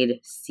 Shade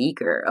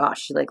Seeker. Oh,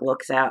 she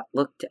looked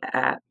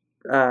at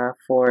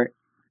for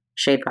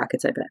shade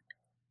pockets, I bet.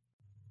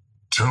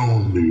 Tell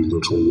me,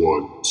 little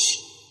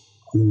ones,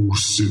 who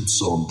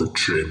sits on the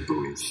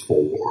chamber of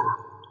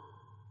 4?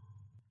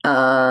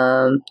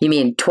 You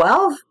mean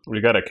 12?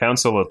 We got a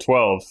council of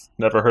 12.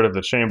 Never heard of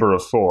the Chamber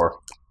of 4.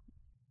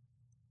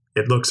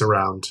 It looks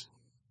around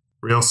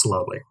real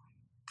slowly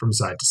from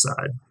side to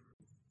side.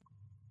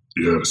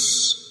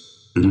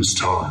 Yes, it is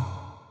time.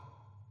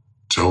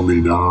 Tell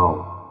me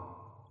now,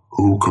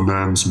 who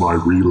commands my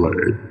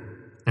relay?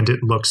 And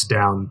it looks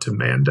down to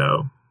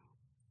Mando.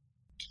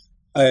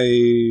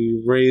 I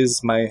raise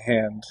my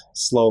hand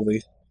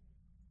slowly.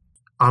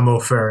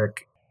 Amoferic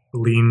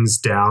leans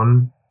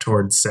down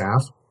towards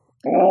Saf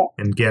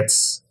and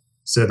gets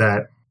so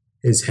that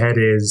his head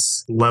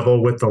is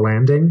level with the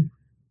landing,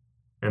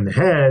 and the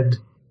head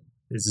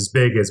is as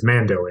big as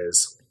Mando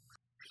is.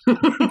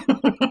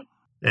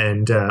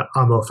 And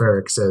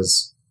Amoferic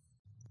says,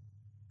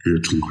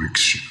 It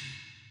likes you.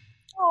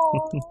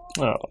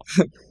 Oh.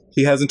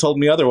 He hasn't told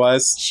me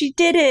otherwise. She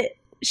did it.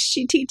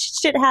 She teaches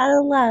it how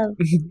to love.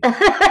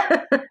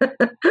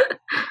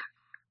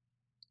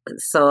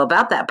 So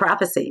about that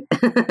prophecy.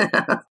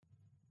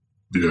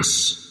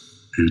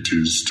 Yes, it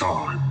is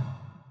time.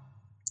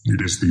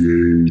 It is the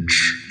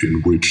age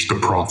in which the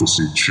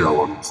prophecy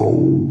shall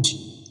unfold.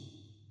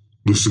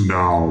 Listen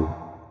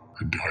now,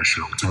 and I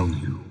shall tell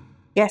you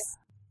Yes.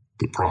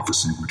 the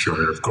prophecy which I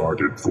have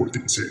guarded for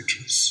these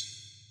ages.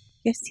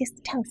 Yes,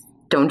 tell us.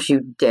 Don't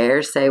you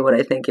dare say what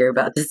I think you're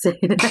about to say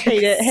next.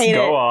 Hate it.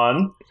 Go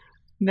on.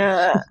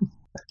 No.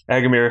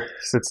 Agamir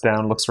sits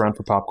down, looks around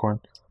for popcorn.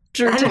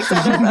 Drew takes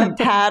out a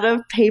pad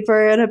of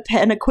paper and a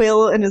pen, a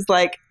quill, and is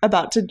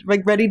about to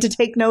ready to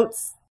take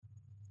notes.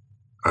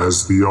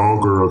 As the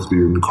augur of the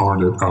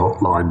incarnate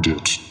outlined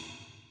it,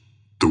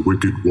 the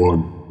wicked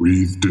one,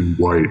 wreathed in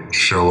white,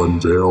 shall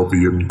unveil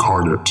the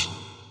incarnate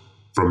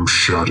from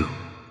shadow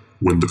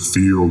when the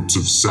fields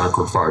of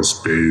sacrifice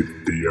bathe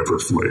the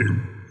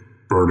everflame,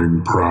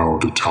 burning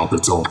proud atop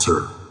its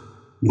altar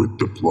with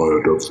the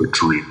blood of the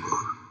dreamer.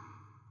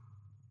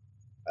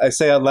 I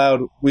say out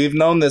loud, we've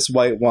known this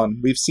white one.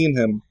 We've seen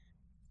him.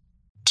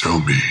 Tell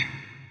me,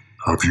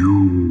 have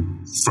you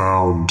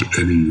found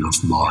any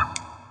of my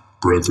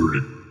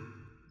brethren?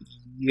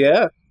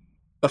 Yeah,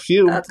 a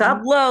few. A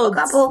Loads.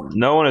 couple.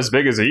 No one as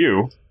big as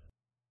you.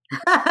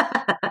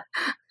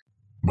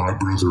 My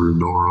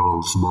brethren are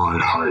of my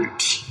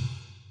height.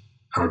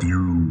 Have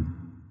you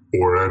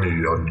or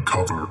any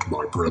uncovered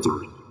my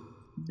brethren?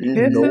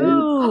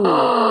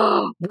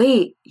 No.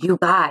 Wait, you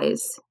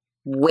guys.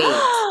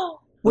 Wait.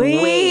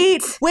 Wait,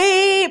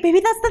 baby,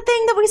 that's the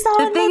thing that we saw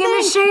The thing in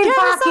the shade We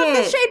saw pocket.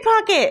 the shade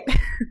pocket.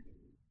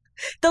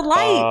 The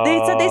light.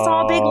 They said they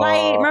saw a big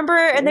light, remember?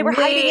 And they were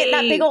hiding it in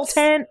that big old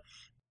tent.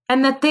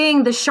 And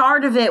the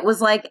shard of it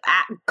was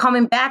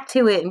coming back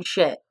to it and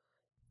shit.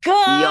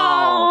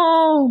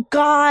 Oh,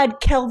 God,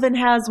 Kelvin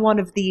has one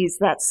of these.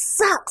 That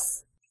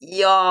sucks.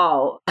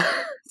 Yo.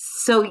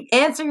 So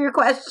answer your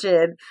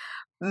question.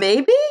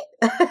 Maybe?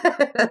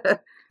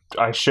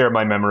 I share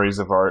my memories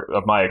of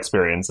my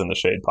experience in the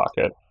Shade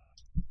Pocket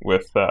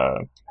with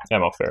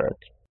Emilferic.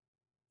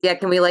 Yeah,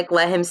 can we let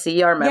him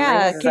see our memories?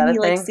 Yeah, Is can that he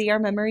a thing? see our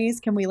memories?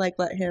 Can we let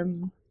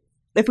him,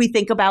 if we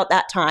think about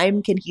that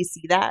time, can he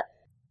see that?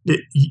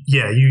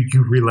 Yeah, you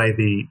relay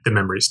the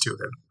memories to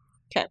him.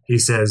 Okay. He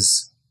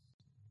says,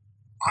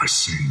 I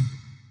see.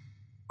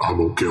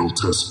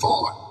 Amogilt has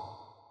fallen.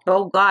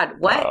 Oh God,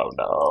 what? Oh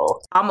no.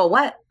 I'm a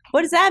what?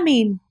 What does that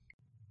mean?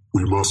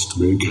 We must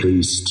make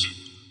haste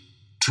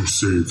to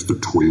save the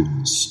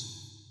twins.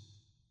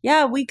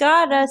 Yeah, we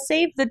gotta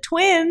save the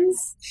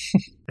twins.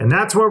 and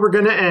that's where we're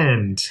going to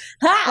end.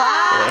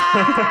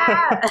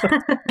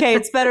 Okay,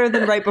 it's better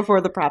than right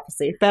before the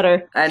prophecy.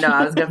 Better. I know,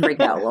 I was gonna freak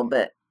out a little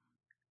bit.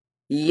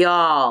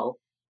 Y'all,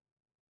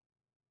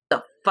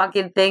 the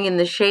fucking thing in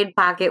the shade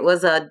pocket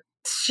was a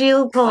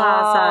shield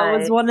colossi. Oh, it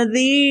was one of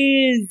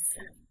these.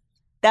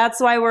 That's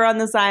why we're on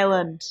this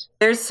island.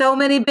 There's so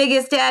many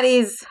biggest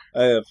daddies.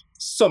 I have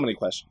so many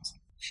questions.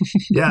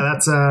 Yeah,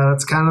 that's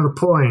kind of the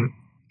point.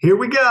 Here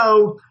we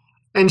go.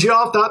 And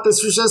y'all thought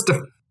this was just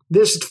a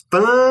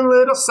fun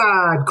little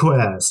side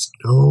quest.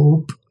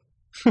 Nope.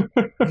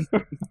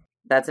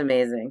 That's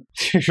amazing.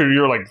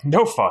 You're like,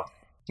 no fun.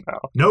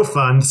 No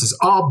fun. This is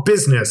all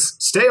business.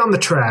 Stay on the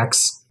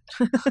tracks.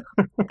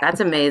 That's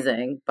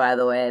amazing, by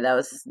the way. That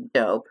was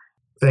dope.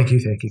 Thank you.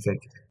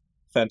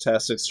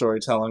 Fantastic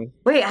storytelling.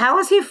 Wait, how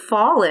was he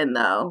fallen,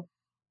 though?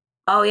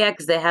 Oh, yeah,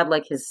 because they had,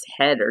 like, his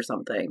head or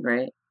something,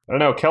 right? I don't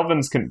know.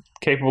 Kelvin's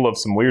capable of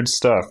some weird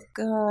stuff.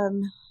 God.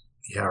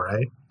 Yeah,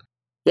 right?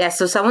 Yeah,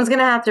 so someone's going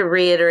to have to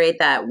reiterate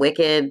that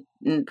wicked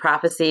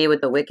prophecy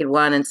with the wicked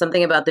one and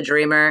something about the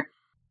dreamer.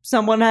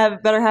 Someone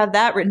better have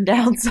that written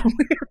down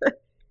somewhere.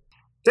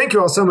 Thank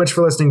you all so much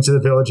for listening to the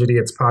Village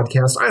Idiots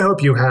podcast. I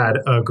hope you had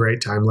a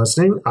great time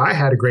listening. I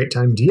had a great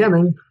time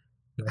DMing.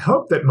 I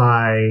hope that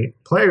my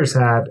players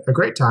had a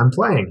great time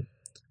playing.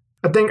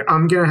 I think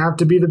I'm going to have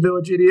to be the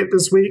Village Idiot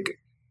this week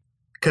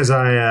because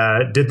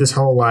I did this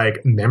whole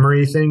like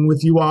memory thing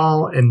with you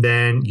all, and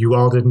then you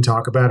all didn't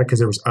talk about it because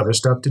there was other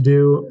stuff to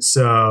do.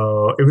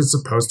 So it was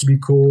supposed to be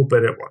cool,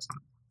 but it wasn't.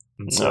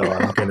 And so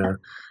I'm going to...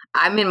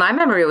 I mean, my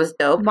memory was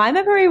dope. My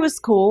memory was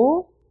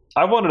cool.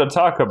 I wanted to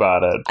talk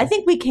about it. I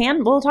think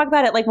we'll talk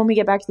about it like when we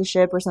get back to the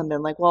ship or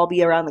something. Like we'll all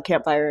be around the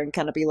campfire and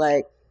kind of be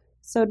like,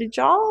 so did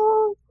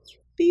y'all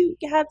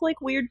have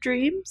like weird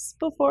dreams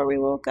before we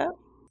woke up?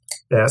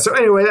 Yeah, so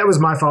anyway, that was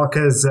my fault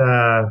because,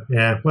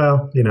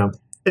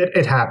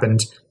 it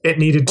happened. It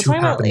needed to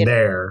happen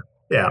there.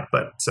 Yeah,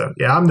 but so,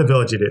 yeah, I'm the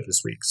Village Idiot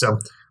this week. So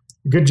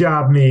good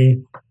job,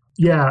 me.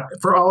 Yeah,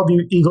 for all of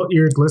you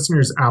eagle-eared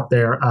listeners out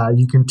there,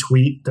 you can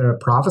tweet the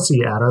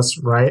prophecy at us,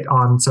 right,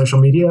 on social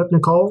media,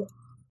 Nicole?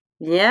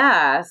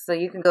 Yeah, so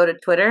you can go to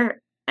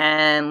Twitter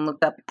and look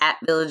up at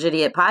Village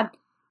Idiot Pod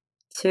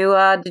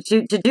to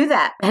do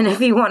that. And if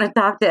you want to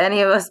talk to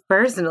any of us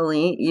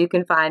personally, you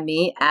can find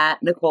me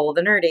at Nicole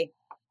the Nerdy.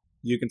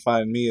 You can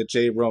find me at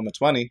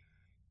JRoma20.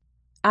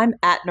 I'm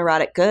at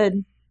Neurotic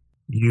Good.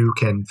 You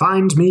can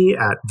find me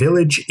at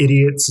Village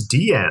Idiots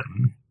DM.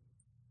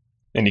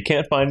 And you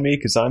can't find me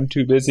because I'm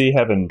too busy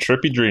having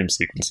trippy dream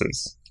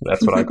sequences.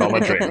 That's what I call my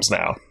dreams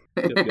now.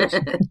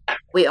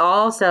 We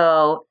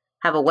also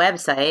have a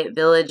website,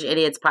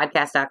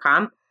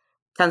 villageidiotspodcast.com.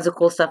 Tons of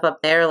cool stuff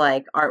up there,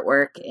 like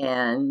artwork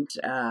and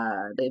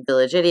the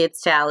Village Idiots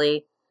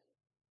tally.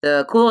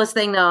 The coolest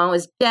thing, though,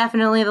 is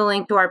definitely the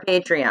link to our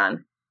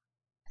Patreon.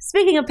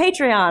 Speaking of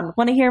Patreon,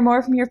 want to hear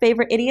more from your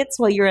favorite idiots?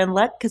 Well, you're in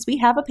luck because we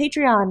have a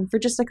Patreon. For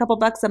just a couple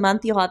bucks a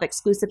month, you'll have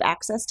exclusive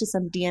access to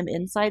some DM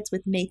insights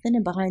with Nathan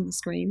and Behind the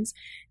Screens.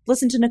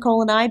 Listen to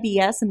Nicole and I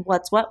BS and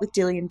What's What with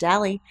Dilly and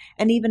Dally,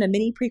 and even a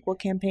mini prequel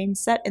campaign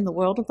set in the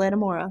world of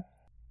Lanamora.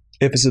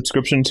 If a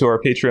subscription to our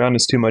Patreon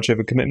is too much of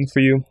a commitment for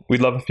you, we'd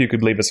love if you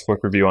could leave us a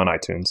quick review on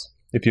iTunes.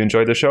 If you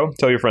enjoyed the show,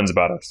 tell your friends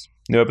about us.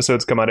 New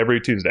episodes come out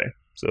every Tuesday,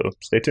 so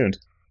stay tuned.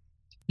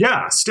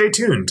 Yeah, stay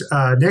tuned.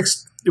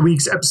 Next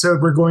week's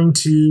episode, we're going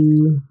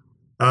to...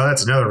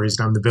 that's another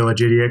reason I'm the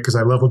Village Idiot, because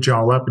I leveled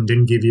y'all up and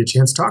didn't give you a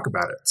chance to talk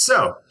about it.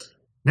 So,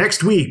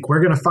 next week,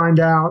 we're going to find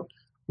out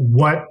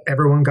what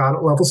everyone got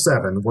at level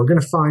 7. We're going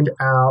to find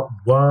out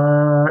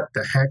what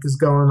the heck is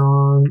going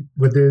on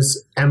with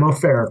this Emma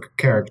Farrick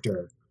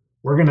character.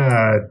 We're going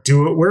to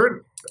do it.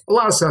 A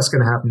lot of stuff's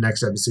going to happen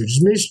next episode.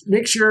 Just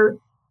make sure,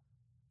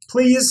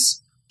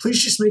 please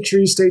just make sure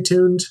you stay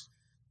tuned.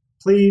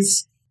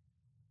 Please.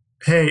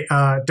 Hey,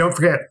 don't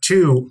forget,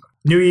 too,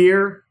 new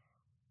year,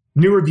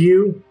 new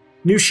review,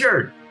 new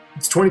shirt.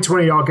 It's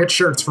 2020, y'all. Get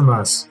shirts from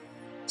us.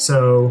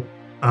 So,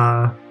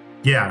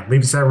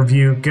 leave us that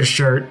review, get a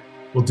shirt.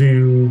 We'll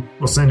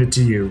send it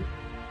to you.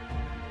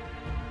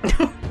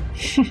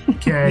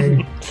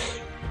 Okay.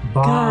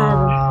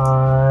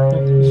 Bye.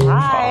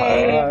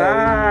 Bye.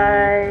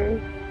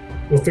 Bye.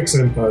 We'll fix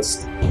it in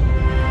post.